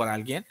ocupados por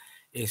alguien,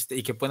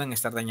 y que puedan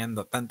estar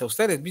dañando tanto a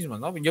ustedes mismos,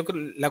 ¿no? Yo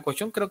creo, la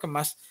cuestión creo que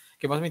más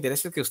me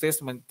interesa es que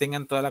ustedes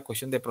mantengan toda la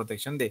cuestión de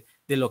protección de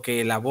lo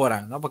que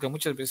elaboran, ¿no? Porque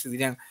muchas veces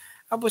dirían,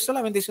 pues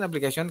solamente es una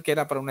aplicación que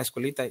era para una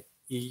escuelita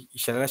y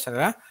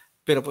shalala,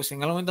 pero pues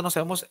en algún momento no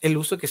sabemos el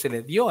uso que se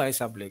le dio a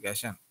esa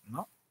aplicación,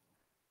 ¿no?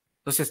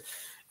 Entonces,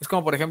 es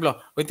como por ejemplo,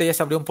 ahorita ya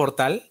se abrió un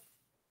portal,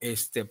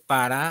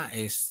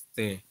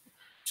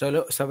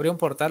 solo se abrió un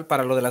portal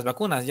para lo de las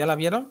vacunas, ¿ya la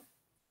vieron?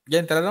 ¿Ya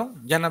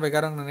entraron? ¿Ya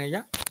navegaron en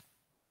ella?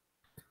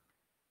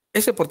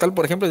 Ese portal,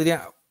 por ejemplo,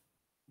 diría,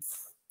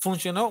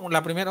 funcionó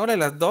la primera hora y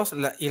las dos,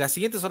 y las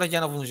siguientes horas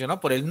ya no funcionó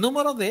por el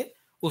número de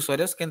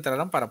usuarios que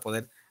entraron para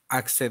poder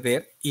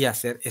acceder y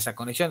hacer esa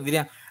conexión.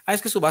 Dirían,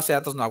 es que su base de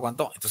datos no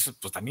aguantó. Entonces,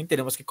 pues también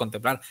tenemos que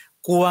contemplar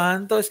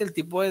cuánto es el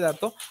tipo de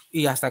dato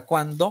y hasta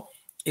cuándo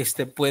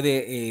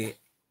puede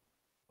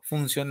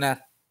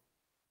funcionar.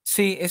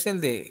 Sí, es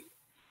el de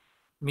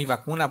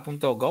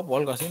mivacuna.gov o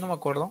algo así, no me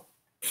acuerdo.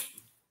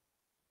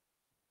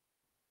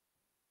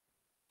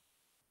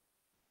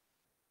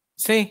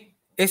 Sí,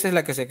 esa es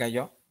la que se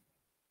cayó.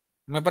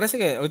 Me parece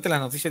que ahorita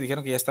las noticias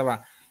dijeron que ya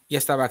estaba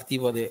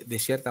activo de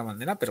cierta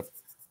manera,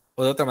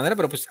 o de otra manera,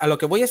 pero pues a lo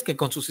que voy es que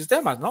con sus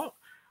sistemas, ¿no?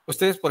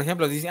 Ustedes, por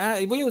ejemplo,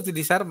 dicen, voy a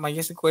utilizar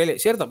MySQL,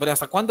 ¿cierto? Pero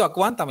 ¿hasta cuándo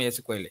aguanta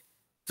MySQL?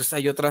 Entonces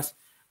hay otras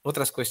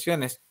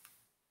cuestiones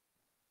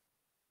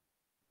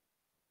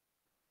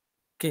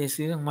que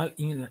escriben mal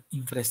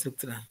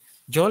infraestructura.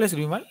 ¿Yo le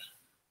escribí mal?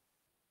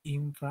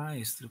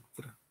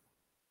 Infraestructura.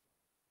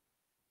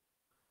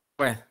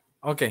 Bueno,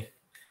 ok.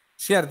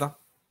 Cierto.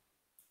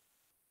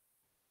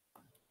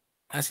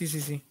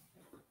 Sí.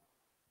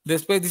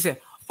 Después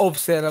dice,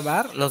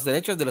 observar los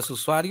derechos de los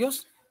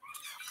usuarios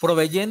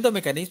proveyendo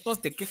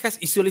mecanismos de quejas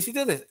y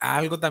solicitudes.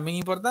 Algo también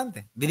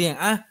importante. Dirían,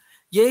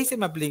 ya hice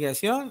mi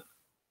aplicación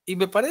y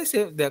me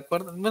parece, de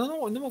acuerdo,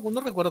 bueno,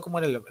 no recuerdo cómo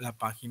era la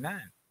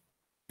página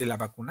de la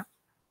vacuna.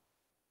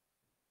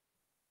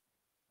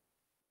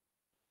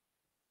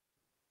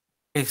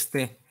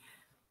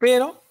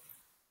 Pero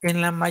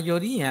en la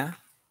mayoría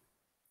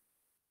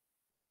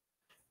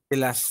de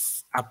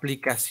las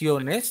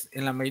aplicaciones,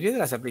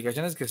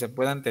 que se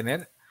puedan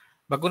tener,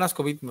 vacunas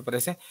COVID, me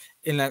parece,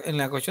 en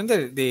la cuestión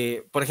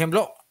de, por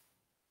ejemplo,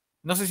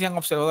 no sé si han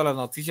observado las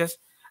noticias,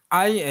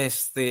 hay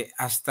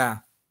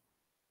hasta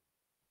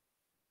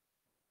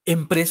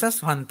empresas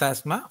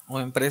fantasma o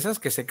empresas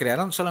que se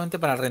crearon solamente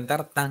para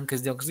rentar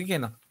tanques de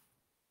oxígeno.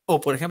 O,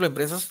 por ejemplo,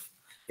 empresas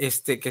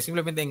que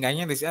simplemente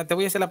engañan, dicen, te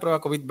voy a hacer la prueba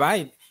COVID,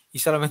 bye, y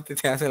solamente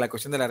te hace la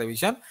cuestión de la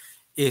revisión,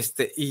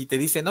 y te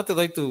dice, no te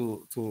doy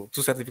tu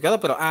certificado,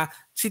 pero,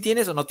 sí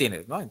tienes o no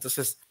tienes, ¿no?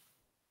 Entonces,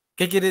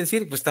 ¿qué quiere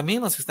decir? Pues también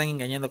nos están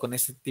engañando con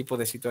este tipo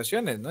de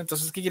situaciones, ¿no?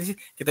 Entonces, ¿qué quiere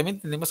decir? Que también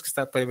tenemos que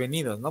estar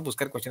prevenidos, ¿no?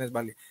 Buscar cuestiones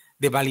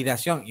de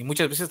validación y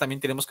muchas veces también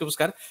tenemos que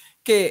buscar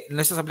que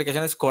nuestras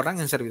aplicaciones corran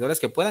en servidores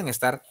que puedan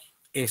estar,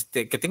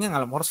 que tengan a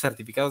lo mejor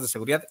certificados de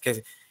seguridad,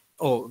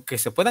 o que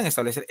se puedan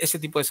establecer ese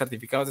tipo de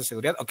certificados de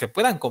seguridad o que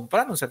puedan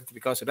comprar un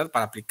certificado de seguridad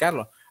para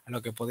aplicarlo a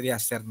lo que podría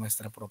ser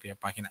nuestra propia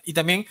página. Y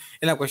también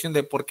en la cuestión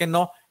de por qué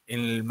no en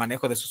el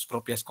manejo de sus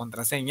propias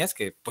contraseñas,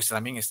 que pues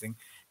también estén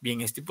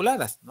bien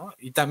estipuladas, ¿no?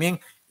 Y también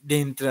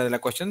dentro de la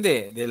cuestión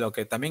de lo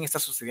que también está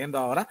sucediendo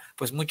ahora,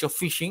 pues mucho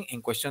phishing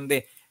en cuestión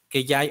de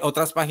que ya hay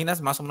otras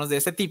páginas más o menos de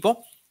ese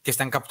tipo que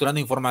están capturando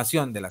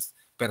información de las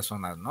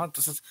personas, ¿no?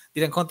 Entonces,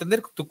 dirán, con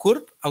tener tu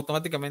CURP,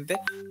 automáticamente,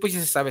 pues ya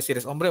se sabe si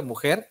eres hombre o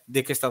mujer,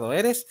 de qué estado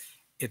eres,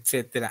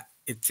 etcétera,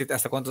 etcétera,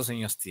 hasta cuántos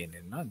años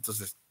tienen, ¿no?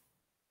 Entonces,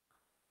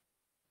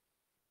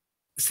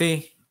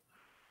 sí,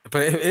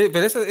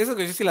 pero eso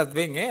que sí las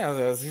ven, ¿eh?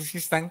 O sea, sí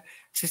están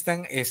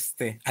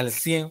al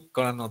 100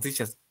 con las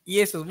noticias. Y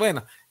eso es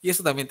bueno. Y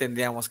eso también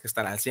tendríamos que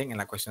estar al 100 en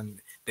la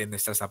cuestión de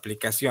nuestras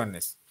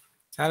aplicaciones,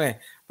 ¿sale?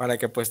 Para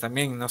que pues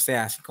también no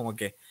sea así como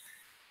que,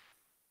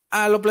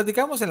 lo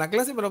platicamos en la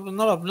clase, pero pues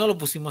no lo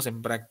pusimos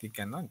en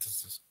práctica, ¿no?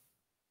 Entonces,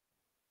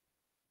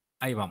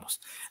 ahí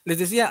vamos. Les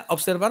decía,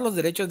 observar los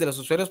derechos de los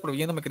usuarios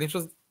proveyendo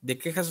mecanismos de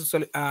quejas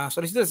a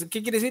solicitudes.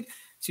 ¿Qué quiere decir?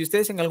 Si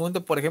ustedes en algún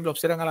momento, por ejemplo,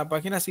 observan a la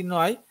página, si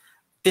no hay,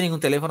 tienen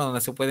un teléfono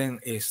donde se pueden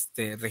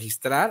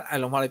registrar. A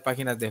lo mejor hay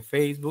páginas de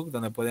Facebook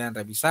donde pueden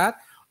revisar.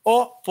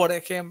 O, por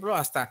ejemplo,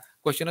 hasta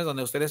cuestiones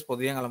donde ustedes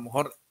podrían a lo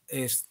mejor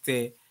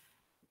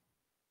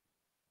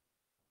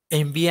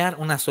enviar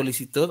una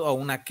solicitud o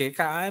una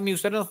queja. Mi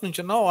usuario no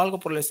funcionó o algo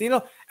por el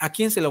estilo. ¿A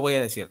quién se lo voy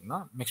a decir?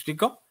 ¿No? ¿Me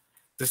explico?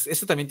 Entonces,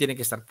 eso también tiene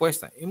que estar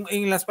puesta.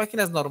 En las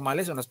páginas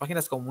normales o en las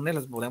páginas comunes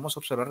las podemos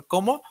observar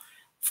como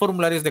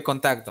formularios de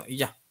contacto y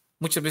ya.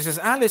 Muchas veces,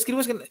 le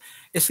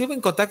escribo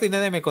en contacto y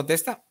nadie me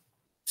contesta.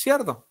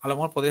 Cierto, a lo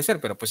mejor podría ser,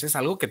 pero pues es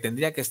algo que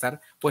tendría que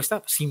estar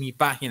puesta si mi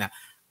página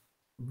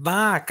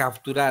va a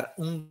capturar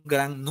un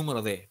gran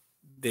número de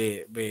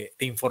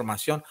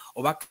información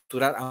o va a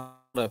capturar a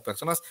un número de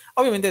personas.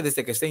 Obviamente,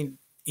 desde que esté en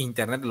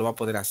internet lo va a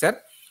poder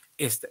hacer,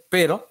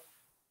 pero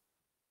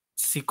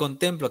si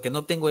contemplo que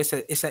no tengo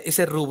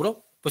ese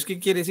rubro, pues ¿qué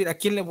quiere decir? ¿A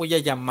quién le voy a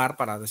llamar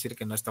para decir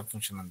que no está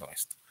funcionando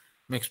esto?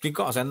 ¿Me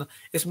explico? O sea, no,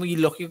 es muy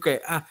ilógico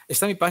que,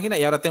 está mi página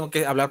y ahora tengo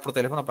que hablar por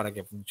teléfono para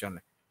que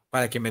funcione,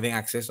 para que me den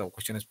acceso o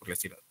cuestiones por el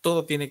estilo.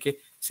 Todo tiene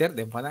que ser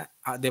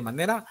de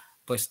manera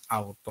pues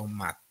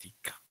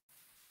automática.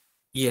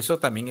 Y eso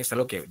también es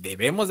algo que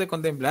debemos de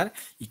contemplar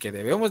y que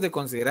debemos de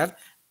considerar,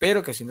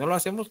 pero que si no lo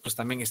hacemos, pues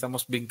también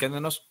estamos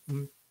brincándonos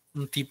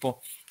un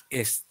tipo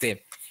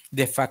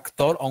de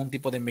factor o un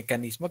tipo de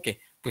mecanismo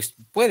que pues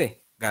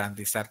puede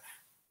garantizar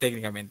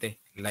técnicamente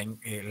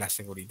la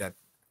seguridad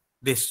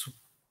de su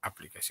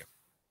aplicación.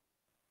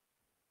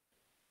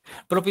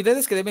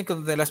 Propiedades que deben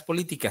contener las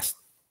políticas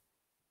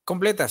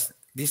completas.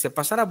 Dice,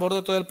 pasar a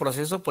bordo todo el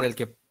proceso por el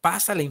que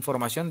pasa la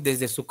información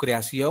desde su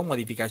creación,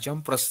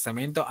 modificación,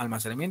 procesamiento,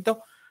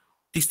 almacenamiento,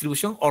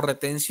 distribución o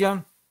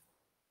retención.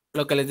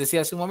 Lo que les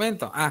decía hace un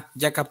momento,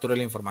 ya capturó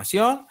la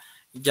información,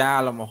 ya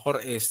a lo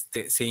mejor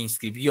se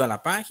inscribió a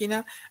la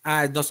página,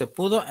 no se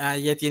pudo,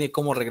 ya tiene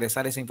cómo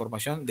regresar esa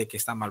información de que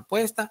está mal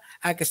puesta,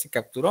 que se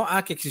capturó,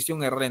 que existió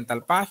un error en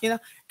tal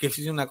página, que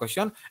existió una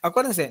cuestión.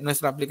 Acuérdense,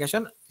 nuestra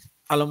aplicación,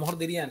 a lo mejor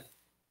dirían,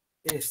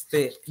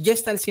 ya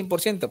está al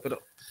 100%, pero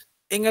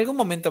en algún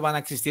momento van a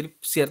existir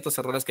ciertos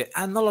errores que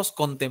no los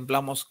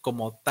contemplamos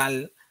como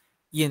tal.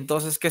 Y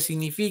entonces, ¿qué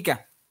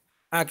significa?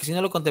 Que si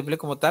no lo contemplé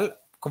como tal,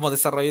 como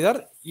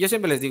desarrollador, yo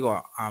siempre les digo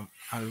a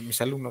mis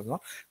alumnos,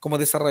 ¿no? Como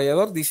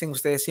desarrollador, dicen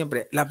ustedes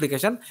siempre, la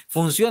aplicación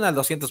funciona al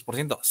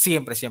 200%,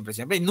 siempre, siempre,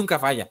 siempre, y nunca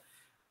falla.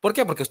 ¿Por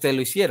qué? Porque ustedes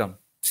lo hicieron,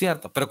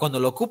 ¿cierto? Pero cuando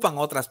lo ocupan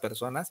otras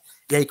personas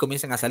y ahí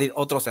comienzan a salir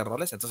otros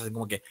errores, entonces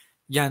como que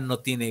ya no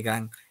tiene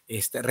gran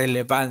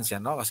relevancia,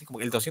 ¿no? Así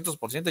como el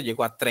 200%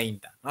 llegó a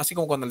 30, ¿no? Así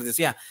como cuando les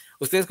decía,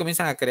 ustedes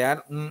comienzan a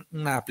crear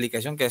una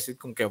aplicación que así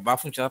como que va a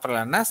funcionar para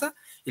la NASA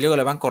y luego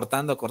le van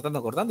cortando,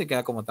 cortando, cortando y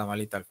queda como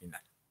tamalito al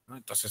final, ¿no?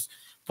 Entonces,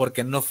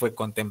 porque no fue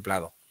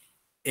contemplado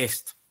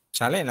esto.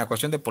 ¿Sale? En la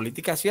cuestión de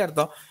política,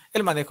 cierto,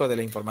 el manejo de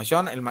la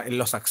información,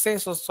 los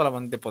accesos,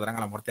 solamente podrán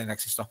a lo mejor tener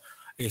acceso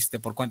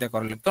por cuenta de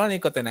correo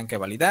electrónico, tendrán que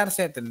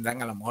validarse,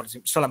 tendrán a lo mejor,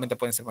 solamente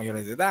pueden ser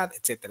mayores de edad,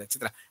 etcétera,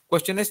 etcétera.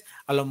 Cuestiones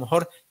a lo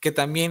mejor que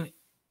también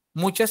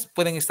muchas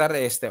pueden estar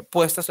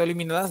puestas o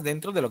eliminadas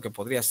dentro de lo que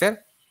podría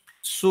ser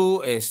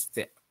su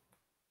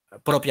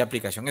propia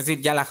aplicación. Es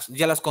decir, ya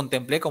las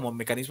contemplé como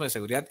mecanismo de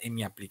seguridad en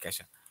mi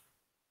aplicación.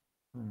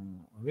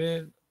 A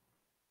ver.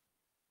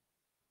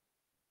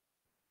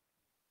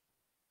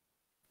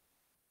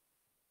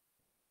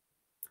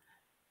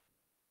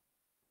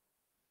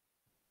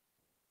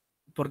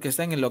 Porque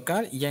está en el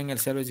local y ya en el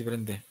server es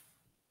diferente.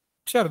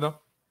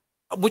 Cierto.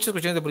 Muchas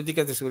cuestiones de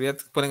políticas de seguridad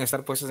pueden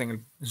estar puestas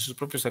en sus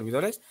propios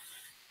servidores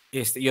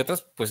y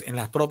otras pues en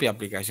la propia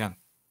aplicación.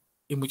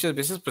 Y muchas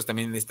veces pues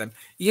también están.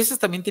 Y esas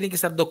también tienen que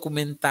estar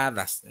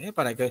documentadas,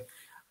 para que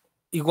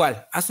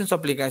igual hacen su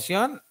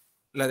aplicación,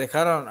 la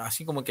dejaron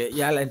así como que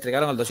ya la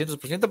entregaron al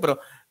 200%, pero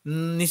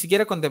ni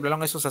siquiera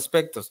contemplaron esos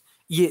aspectos.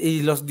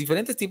 Y los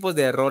diferentes tipos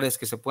de errores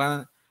que se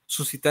puedan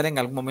suscitar en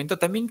algún momento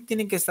también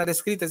tienen que estar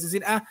escritos. Es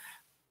decir,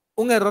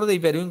 un error de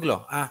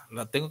hipervínculo.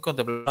 Lo tengo que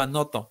contemplar, lo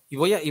anoto.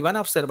 Y van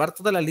a observar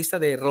toda la lista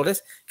de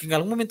errores que en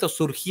algún momento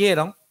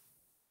surgieron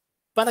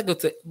para que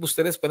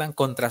ustedes puedan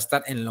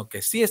contrastar en lo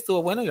que sí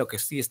estuvo bueno y lo que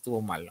sí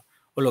estuvo malo.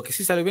 o lo que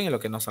sí sale bien y lo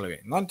que no sale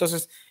bien, ¿no?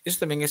 Entonces, eso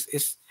también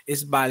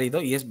es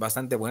válido y es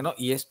bastante bueno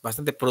y es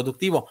bastante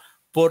productivo.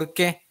 ¿Por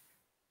qué?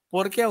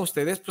 Porque a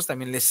ustedes pues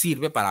también les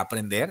sirve para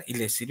aprender y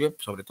les sirve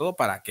sobre todo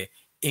para que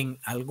en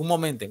algún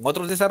momento, en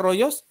otros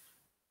desarrollos,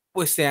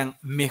 pues sean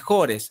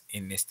mejores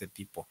en este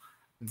tipo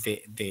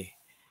de, de,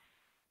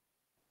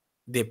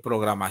 de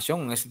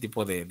programación, en este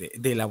tipo de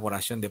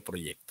elaboración de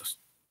proyectos.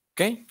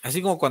 ¿Ok?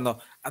 Así como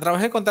cuando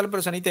trabajé con tal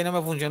personita y no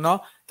me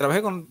funcionó,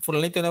 trabajé con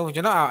fulanito y no me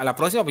funcionó, a la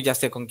próxima pues ya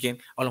sé con quién,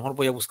 a lo mejor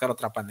voy a buscar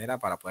otra manera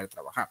para poder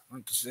trabajar, ¿no?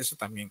 Entonces eso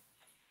también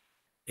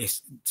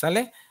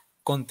sale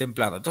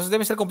contemplado. Entonces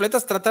deben ser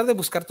completas, tratar de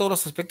buscar todos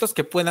los aspectos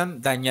que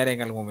puedan dañar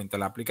en algún momento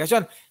la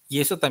aplicación.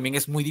 Y eso también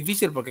es muy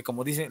difícil porque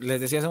como les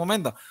decía hace un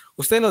momento,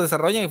 ustedes lo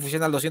desarrollan y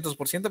funciona al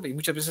 200% y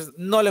muchas veces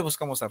no le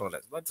buscamos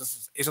errores, ¿no?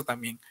 Entonces eso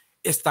también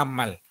está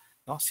mal,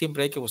 ¿no?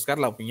 Siempre hay que buscar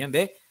la opinión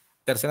de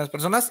terceras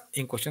personas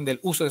en cuestión del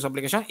uso de su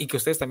aplicación y que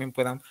ustedes también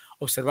puedan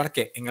observar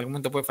que en algún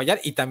momento puede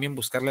fallar y también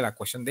buscarle la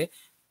cuestión de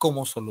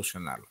cómo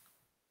solucionarlo.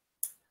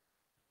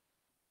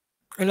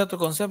 El otro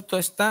concepto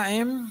está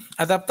en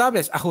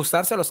adaptables,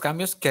 ajustarse a los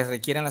cambios que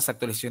requieran las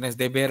actualizaciones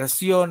de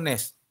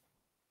versiones.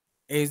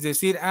 Es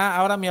decir,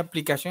 ahora mi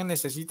aplicación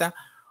necesita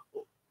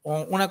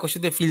una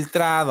cuestión de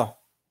filtrado.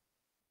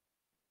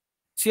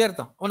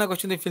 Cierto, una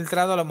cuestión de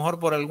filtrado a lo mejor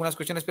por algunas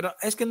cuestiones, pero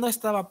es que no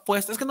estaba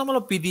puesto, es que no me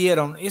lo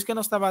pidieron, y es que no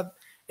estaba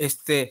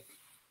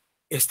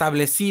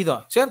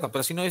establecido, ¿cierto?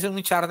 Pero si no hice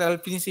un charter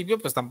al principio,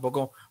 pues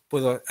tampoco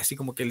puedo así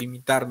como que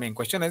limitarme en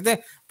cuestiones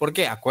de,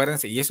 porque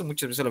acuérdense, y eso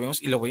muchas veces lo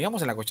vemos y lo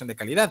veíamos en la cuestión de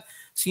calidad,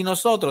 si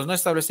nosotros no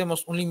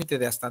establecemos un límite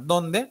de hasta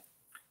dónde,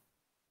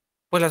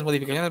 pues las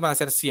modificaciones van a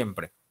ser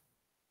siempre.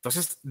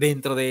 Entonces,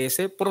 dentro de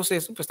ese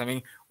proceso, pues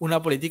también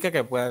una política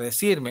que pueda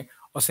decirme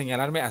o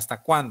señalarme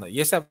hasta cuándo.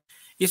 Y ese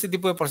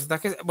tipo de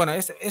porcentajes, bueno,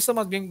 eso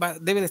más bien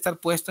debe de estar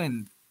puesto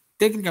en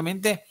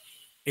técnicamente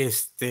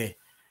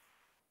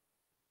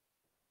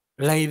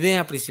la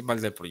idea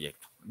principal del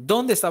proyecto.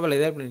 ¿Dónde estaba la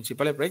idea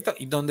principal del proyecto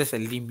y dónde se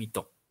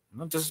limitó?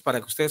 ¿No? Entonces, para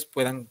que ustedes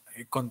puedan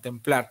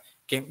contemplar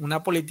que en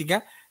una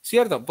política,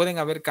 cierto, pueden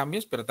haber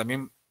cambios, pero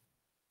también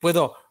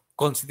puedo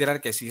considerar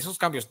que si esos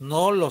cambios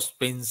no los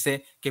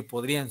pensé que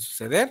podrían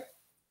suceder,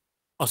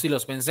 o si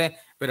los pensé,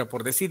 pero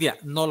por desidia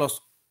no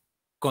los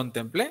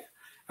contemplé,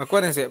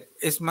 acuérdense,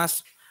 es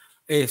más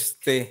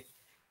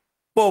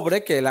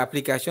pobre que la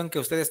aplicación que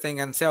ustedes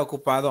tengan sea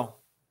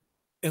ocupado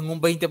en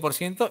un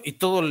 20% y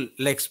toda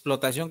la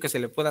explotación que se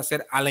le pueda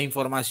hacer a la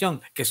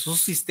información que su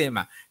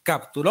sistema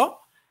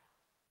capturó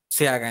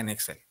se haga en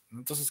Excel.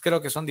 Entonces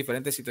creo que son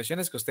diferentes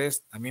situaciones que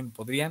ustedes también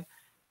podrían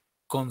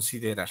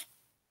considerar.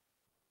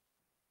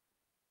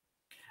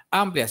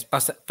 Amplias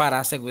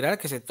para asegurar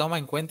que se toma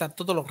en cuenta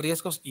todos los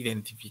riesgos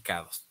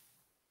identificados.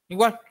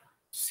 Igual,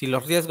 si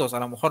los riesgos a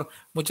lo mejor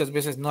muchas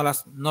veces no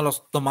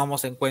los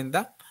tomamos en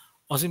cuenta,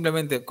 o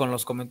simplemente con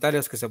los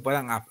comentarios que se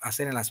puedan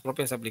hacer en las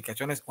propias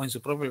aplicaciones o en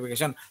su propia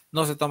aplicación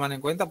no se toman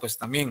en cuenta, pues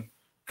también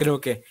creo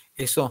que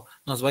eso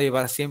nos va a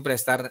llevar siempre a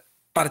estar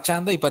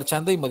parchando y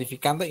parchando y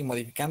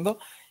modificando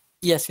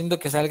y haciendo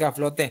que salga a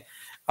flote,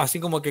 así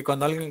como que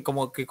cuando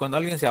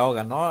alguien se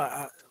ahoga, ¿no?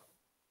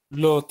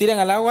 Lo tiran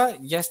al agua,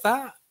 ya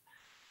está,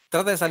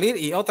 trata de salir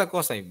y otra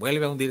cosa y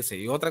vuelve a hundirse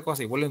y otra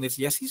cosa y vuelve a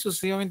hundirse y así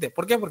sucesivamente.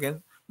 ¿Por qué? Porque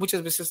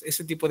muchas veces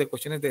ese tipo de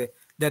cuestiones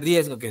de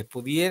riesgo que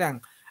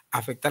pudieran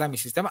afectar a mi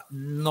sistema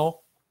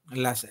no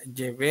las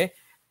llevé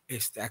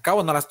a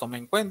cabo, no las tomé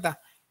en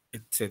cuenta,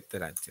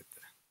 etcétera,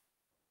 etcétera.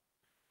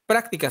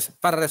 Prácticas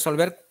para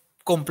resolver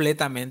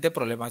completamente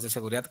problemas de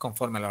seguridad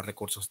conforme a los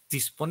recursos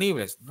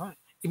disponibles, ¿no?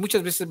 Y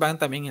muchas veces van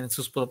también en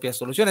sus propias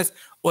soluciones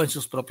o en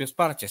sus propios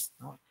parches,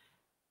 ¿no?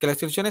 Que la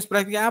instrucción es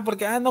práctica,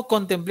 porque no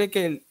contemplé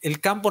que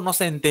el campo no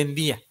se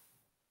entendía,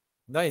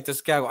 ¿no?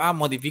 Entonces, ¿qué hago?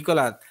 Modifico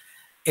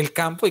el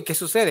campo y ¿qué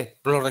sucede?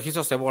 Los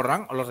registros se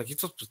borran o los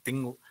registros pues,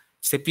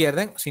 se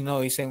pierden si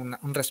no hice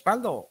un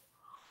respaldo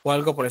o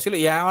algo por decirlo.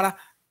 Y ahora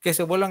que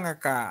se vuelvan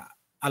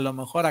a lo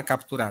mejor a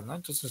capturar, ¿no?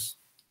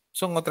 Entonces,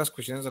 son otras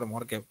cuestiones a lo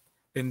mejor que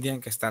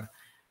tendrían que estar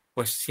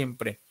pues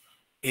siempre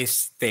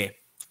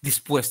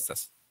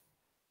dispuestas.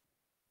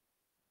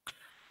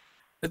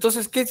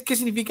 Entonces, ¿qué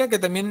significa? Que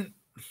también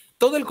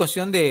todo el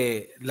cuestión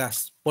de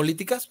las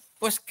políticas,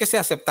 pues que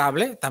sea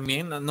aceptable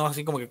también, no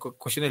así como que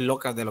cuestiones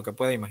locas de lo que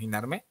pueda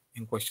imaginarme,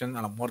 en cuestión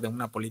a lo mejor de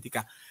una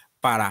política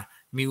para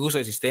mi uso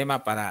del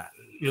sistema, para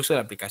el uso de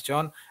la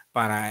aplicación,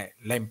 para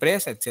la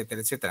empresa,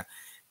 etcétera, etcétera.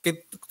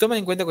 Que tomen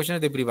en cuenta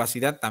cuestiones de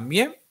privacidad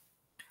también,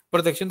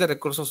 protección de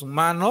recursos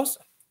humanos,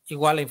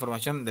 igual la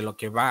información de lo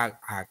que va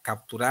a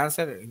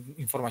capturarse,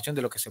 información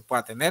de lo que se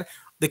pueda tener,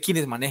 de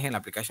quienes manejen la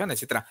aplicación,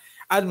 etcétera.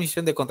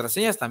 Admisión de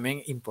contraseñas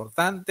también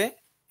importante.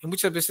 Y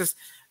muchas veces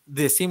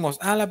decimos,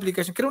 la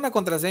aplicación crea una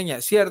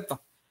contraseña,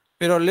 cierto,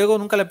 pero luego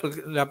nunca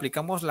le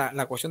aplicamos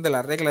la cuestión de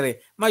la regla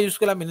de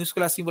mayúscula,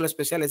 minúscula, símbolo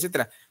especial,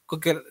 etcétera. Con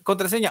que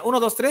contraseña 1,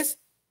 2,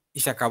 3 y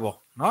se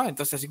acabó, ¿no?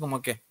 Entonces así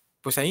como que,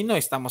 pues ahí no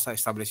estamos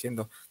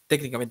estableciendo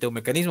técnicamente un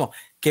mecanismo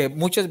que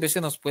muchas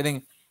veces nos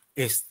pueden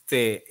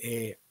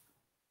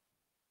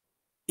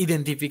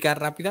identificar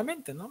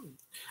rápidamente, ¿no?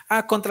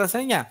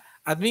 Contraseña,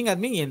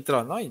 admin y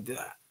entró, ¿no?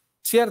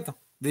 Cierto,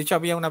 De hecho,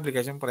 había una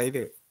aplicación por ahí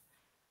de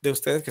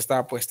ustedes que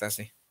estaba puesta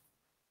así.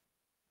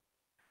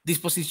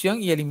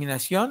 Disposición y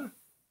eliminación.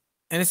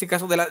 En este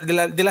caso,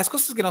 de las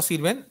cosas que nos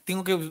sirven,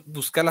 tengo que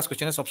buscar las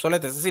cuestiones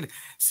obsoletas. Es decir,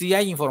 si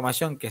hay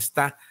información que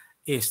está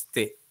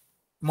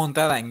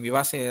montada en mi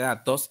base de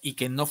datos y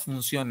que no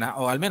funciona,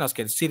 o al menos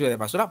que sirve de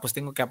basura, pues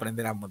tengo que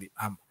aprender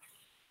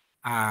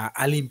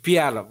a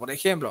limpiarlo. Por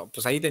ejemplo,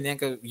 pues ahí tenían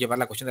que llevar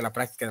la cuestión de la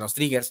práctica de los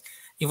triggers.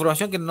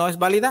 Información que no es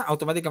válida,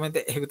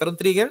 automáticamente ejecutar un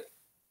trigger,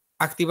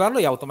 activarlo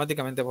y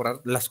automáticamente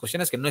borrar las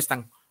cuestiones que no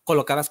están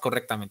colocadas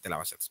correctamente en la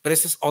base de datos. Pero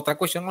esa es otra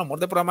cuestión, a lo mejor,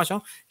 de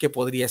programación que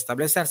podría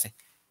establecerse.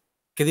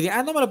 Que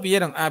diría, no me lo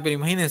pidieron. Pero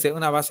imagínense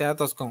una base de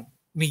datos con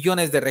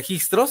millones de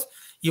registros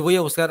y voy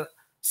a buscar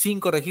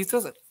 5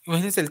 registros.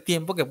 Imagínense el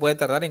tiempo que puede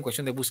tardar en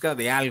cuestión de búsqueda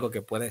de algo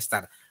que pueda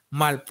estar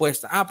mal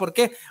puesta. ¿Por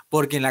qué?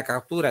 Porque en la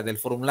captura del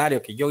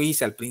formulario que yo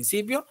hice al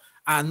principio,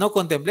 no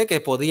contemplé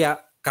que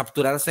podía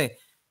capturarse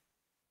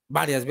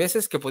varias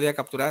veces, que podía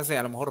capturarse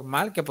a lo mejor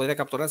mal, que podría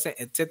capturarse,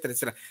 etcétera,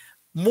 etcétera.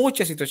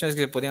 Muchas situaciones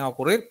que podrían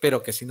ocurrir,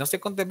 pero que si no se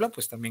contemplan,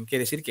 pues también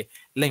quiere decir que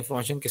la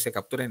información que se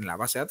captura en la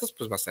base de datos,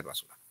 pues va a ser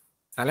basura.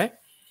 ¿Sale?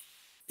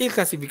 Y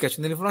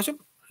clasificación de la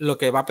información, lo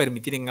que va a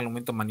permitir en el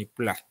momento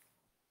manipular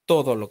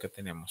todo lo que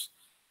tenemos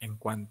en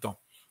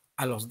cuanto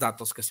a los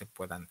datos que se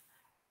puedan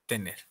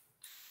tener.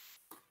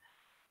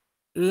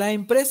 La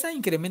empresa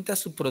incrementa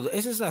su productividad.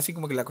 Esa es así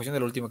como que la cuestión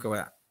del último que voy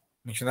a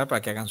mencionar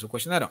para que hagan su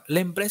cuestionario.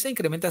 La empresa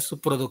incrementa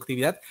su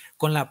productividad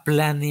con la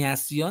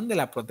planeación de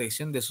la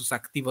protección de sus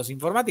activos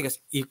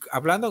informáticos. Y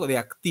hablando de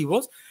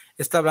activos,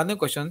 está hablando en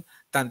cuestión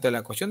tanto de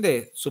la cuestión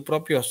de su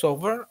propio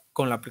software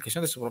con la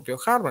aplicación de su propio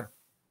hardware.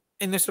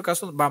 En nuestro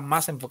caso va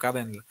más enfocado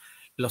en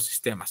los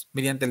sistemas,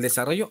 mediante el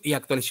desarrollo y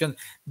actualización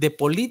de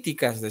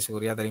políticas de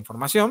seguridad de la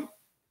información.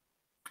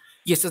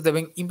 Y estas se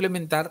deben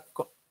implementar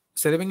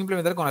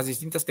con las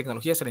distintas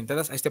tecnologías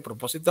orientadas a este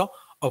propósito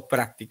o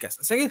prácticas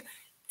a seguir.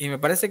 Y me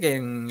parece que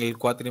en el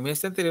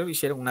cuatrimestre anterior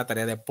hicieron una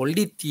tarea de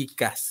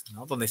políticas,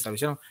 ¿no? Donde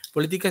establecieron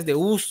políticas de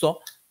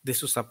uso de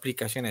sus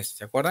aplicaciones.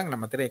 ¿Se acuerdan? En la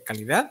materia de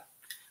calidad,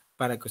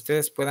 para que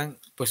ustedes puedan,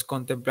 pues,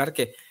 contemplar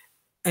que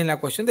en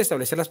la cuestión de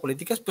establecer las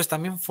políticas, pues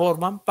también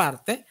forman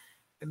parte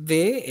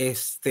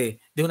de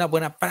una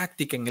buena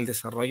práctica en el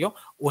desarrollo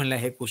o en la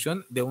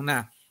ejecución de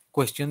una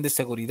cuestión de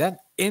seguridad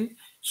en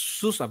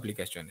sus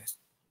aplicaciones.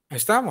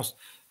 Estamos.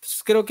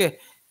 Entonces creo que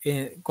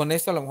con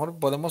esto a lo mejor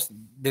podemos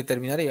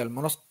determinar y al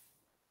menos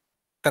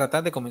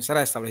tratar de comenzar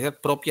a establecer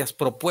propias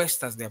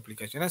propuestas de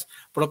aplicaciones,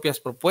 propias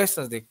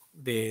propuestas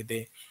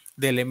de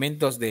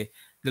elementos de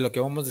lo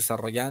que vamos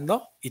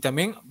desarrollando y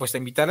también pues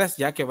invitarlas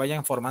ya que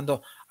vayan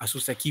formando a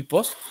sus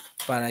equipos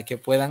para que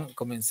puedan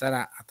comenzar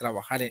a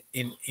trabajar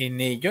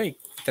en ello y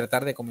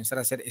tratar de comenzar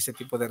a hacer ese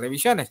tipo de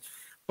revisiones,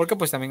 porque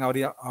pues también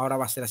ahora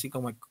va a ser así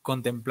como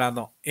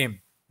contemplado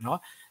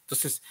 ¿no?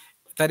 Entonces,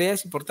 tarea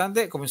es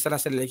importante comenzar a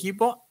hacer el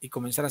equipo y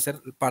comenzar a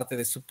hacer parte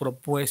de su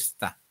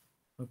propuesta,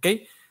 ¿ok?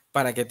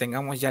 Para que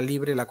tengamos ya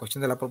libre la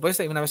cuestión de la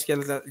propuesta y una vez que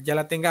ya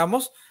la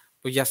tengamos,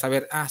 pues ya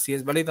saber, si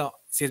es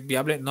válido, si es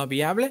viable, no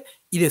viable,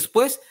 y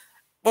después,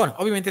 bueno,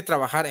 obviamente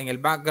trabajar en el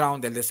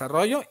background del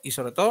desarrollo y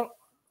sobre todo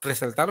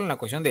resaltarlo en la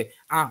cuestión de,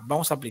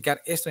 vamos a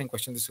aplicar esto en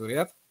cuestión de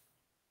seguridad,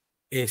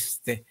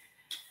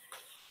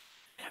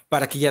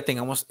 para que ya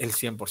tengamos el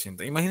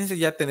 100%. Imagínense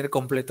ya tener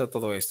completo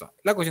todo esto.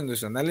 La cuestión de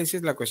su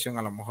análisis, la cuestión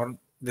a lo mejor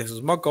de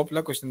sus mockups,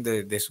 la cuestión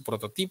de su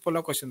prototipo,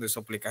 la cuestión de su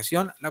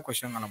aplicación, la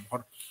cuestión a lo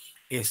mejor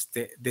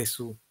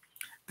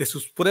de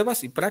sus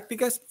pruebas y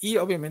prácticas y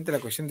obviamente la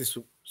cuestión de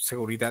su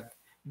seguridad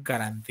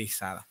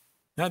garantizada,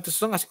 ¿no? Entonces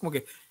son así como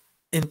que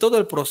en todo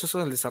el proceso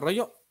del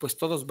desarrollo, pues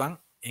todos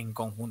van en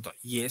conjunto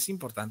y es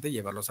importante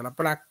llevarlos a la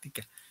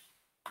práctica,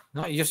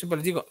 ¿no? Y yo siempre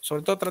les digo,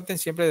 sobre todo traten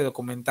siempre de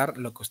documentar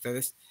lo que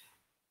ustedes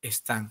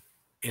están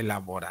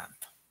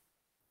elaborando.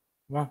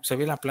 Wow, ¿se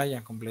ve la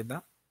playa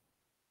completa?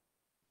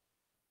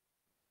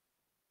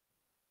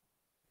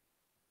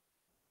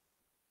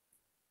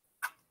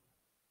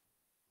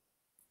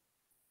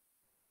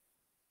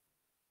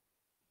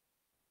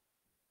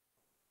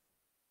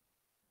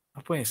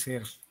 No puede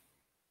ser.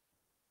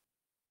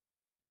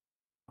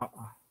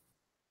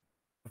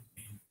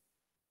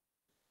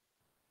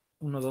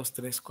 1, 2,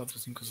 3, 4,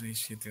 5,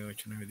 6, 7,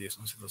 8, 9, 10,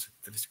 11, 12,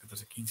 13,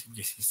 14, 15,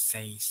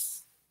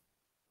 16.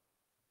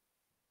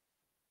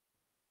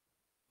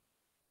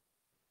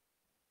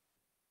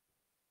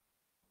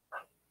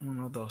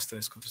 Uno, 2,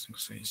 3, 4, 5,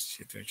 6,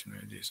 7, 8,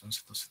 9, 10,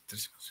 11, 12,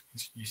 13, 14,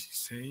 15,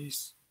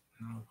 16.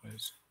 No,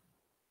 pues.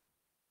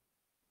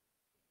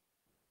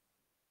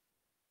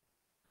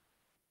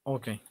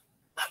 Ok.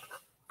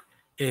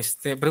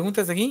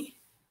 ¿Preguntas de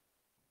aquí?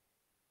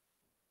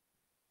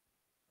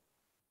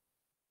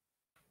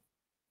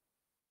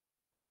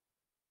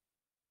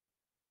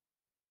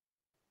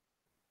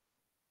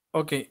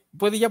 Ok.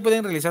 Ya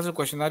pueden realizar su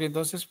cuestionario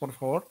entonces, por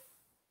favor.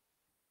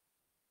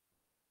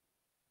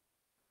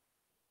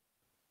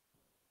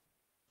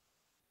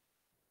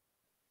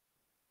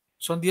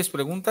 Son 10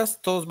 preguntas,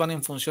 todos van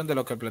en función de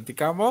lo que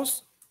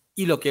platicamos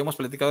y lo que hemos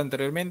platicado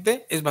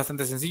anteriormente. Es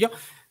bastante sencillo.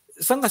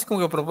 son así como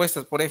que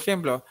propuestas. Por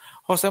ejemplo,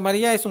 José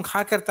María es un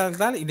hacker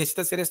tal, y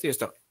necesita hacer esto y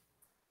esto.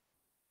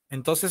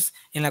 Entonces,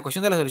 en la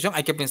cuestión de la solución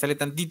hay que pensarle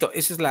tantito.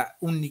 Esa es la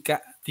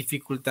única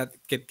dificultad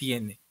que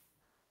tiene.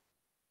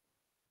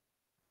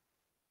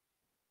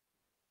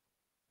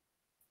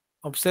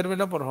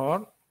 Obsérvenlo, por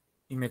favor,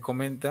 y me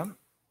comentan.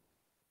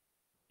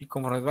 Y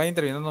como nos vaya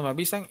interviniendo, me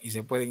avisan y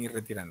se pueden ir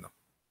retirando.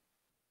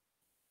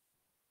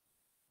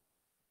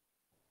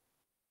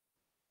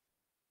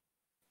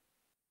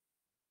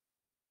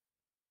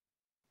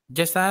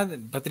 Ya está,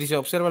 Patricio,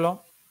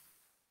 obsérvalo.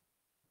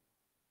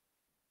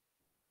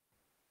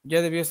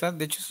 Ya debió estar.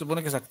 De hecho, se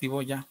supone que se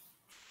activó ya.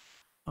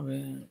 A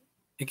ver,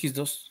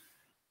 X2.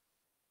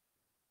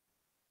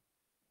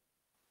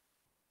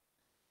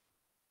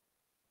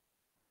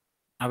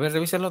 A ver,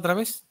 revísalo otra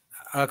vez.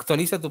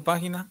 Actualiza tu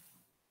página.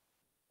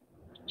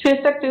 Sí,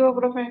 está activo,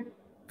 profe.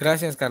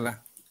 Gracias,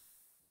 Carla.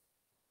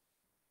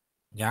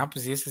 Ya,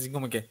 pues sí, es así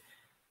como que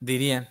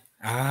dirían,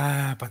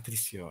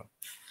 Patricio,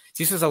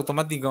 si eso es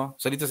automático,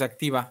 solito se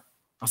activa.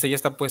 O sea, ya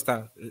está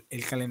puesta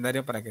el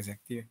calendario para que se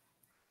active.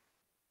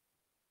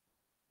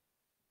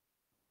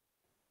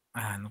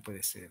 No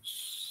puede ser.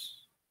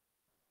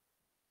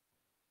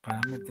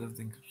 Parámetros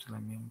de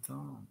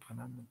encapsulamiento,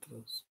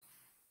 parámetros,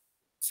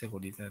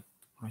 seguridad,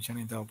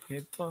 almacenamiento de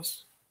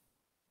objetos,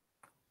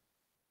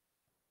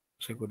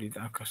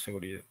 seguridad, acá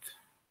seguridad.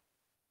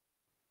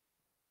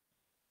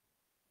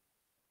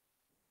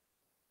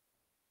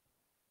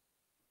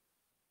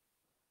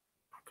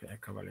 Ok,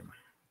 acá vale más.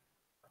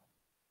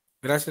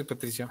 Gracias,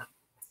 Patricio.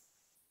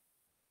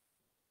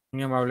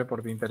 Muy amable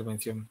por tu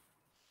intervención.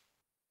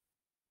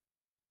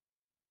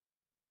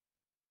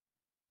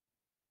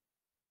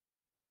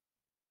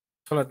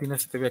 Solo a ti no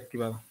se te ve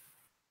activado.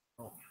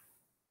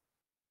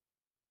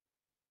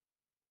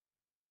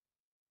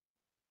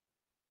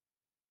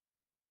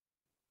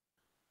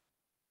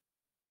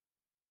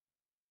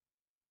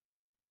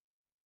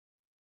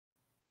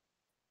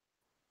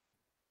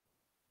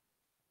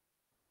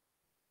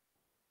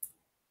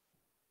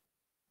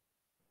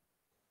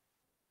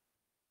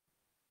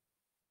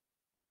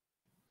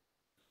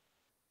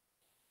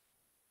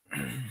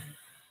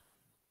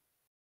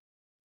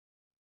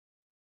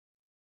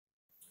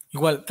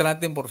 Igual,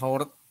 traten, por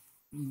favor,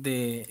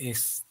 de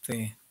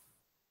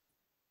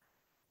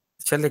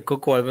echarle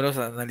coco al menos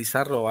a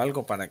analizarlo o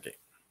algo para que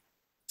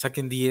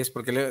saquen 10,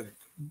 porque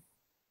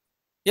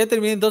ya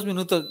terminé en 2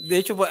 minutos. De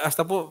hecho,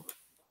 hasta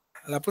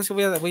la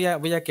próxima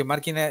voy a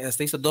quemar quien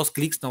hasta hizo 2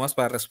 clics nomás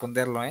para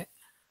responderlo, ¿eh?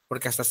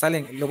 Porque hasta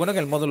salen. Lo bueno que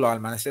el módulo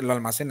lo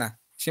almacena.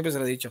 Siempre se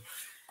lo he dicho.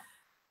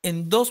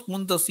 En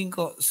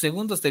 2.5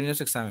 segundos terminó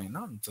su examen,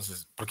 ¿no?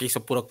 Entonces, porque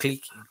hizo puro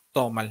clic,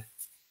 todo mal.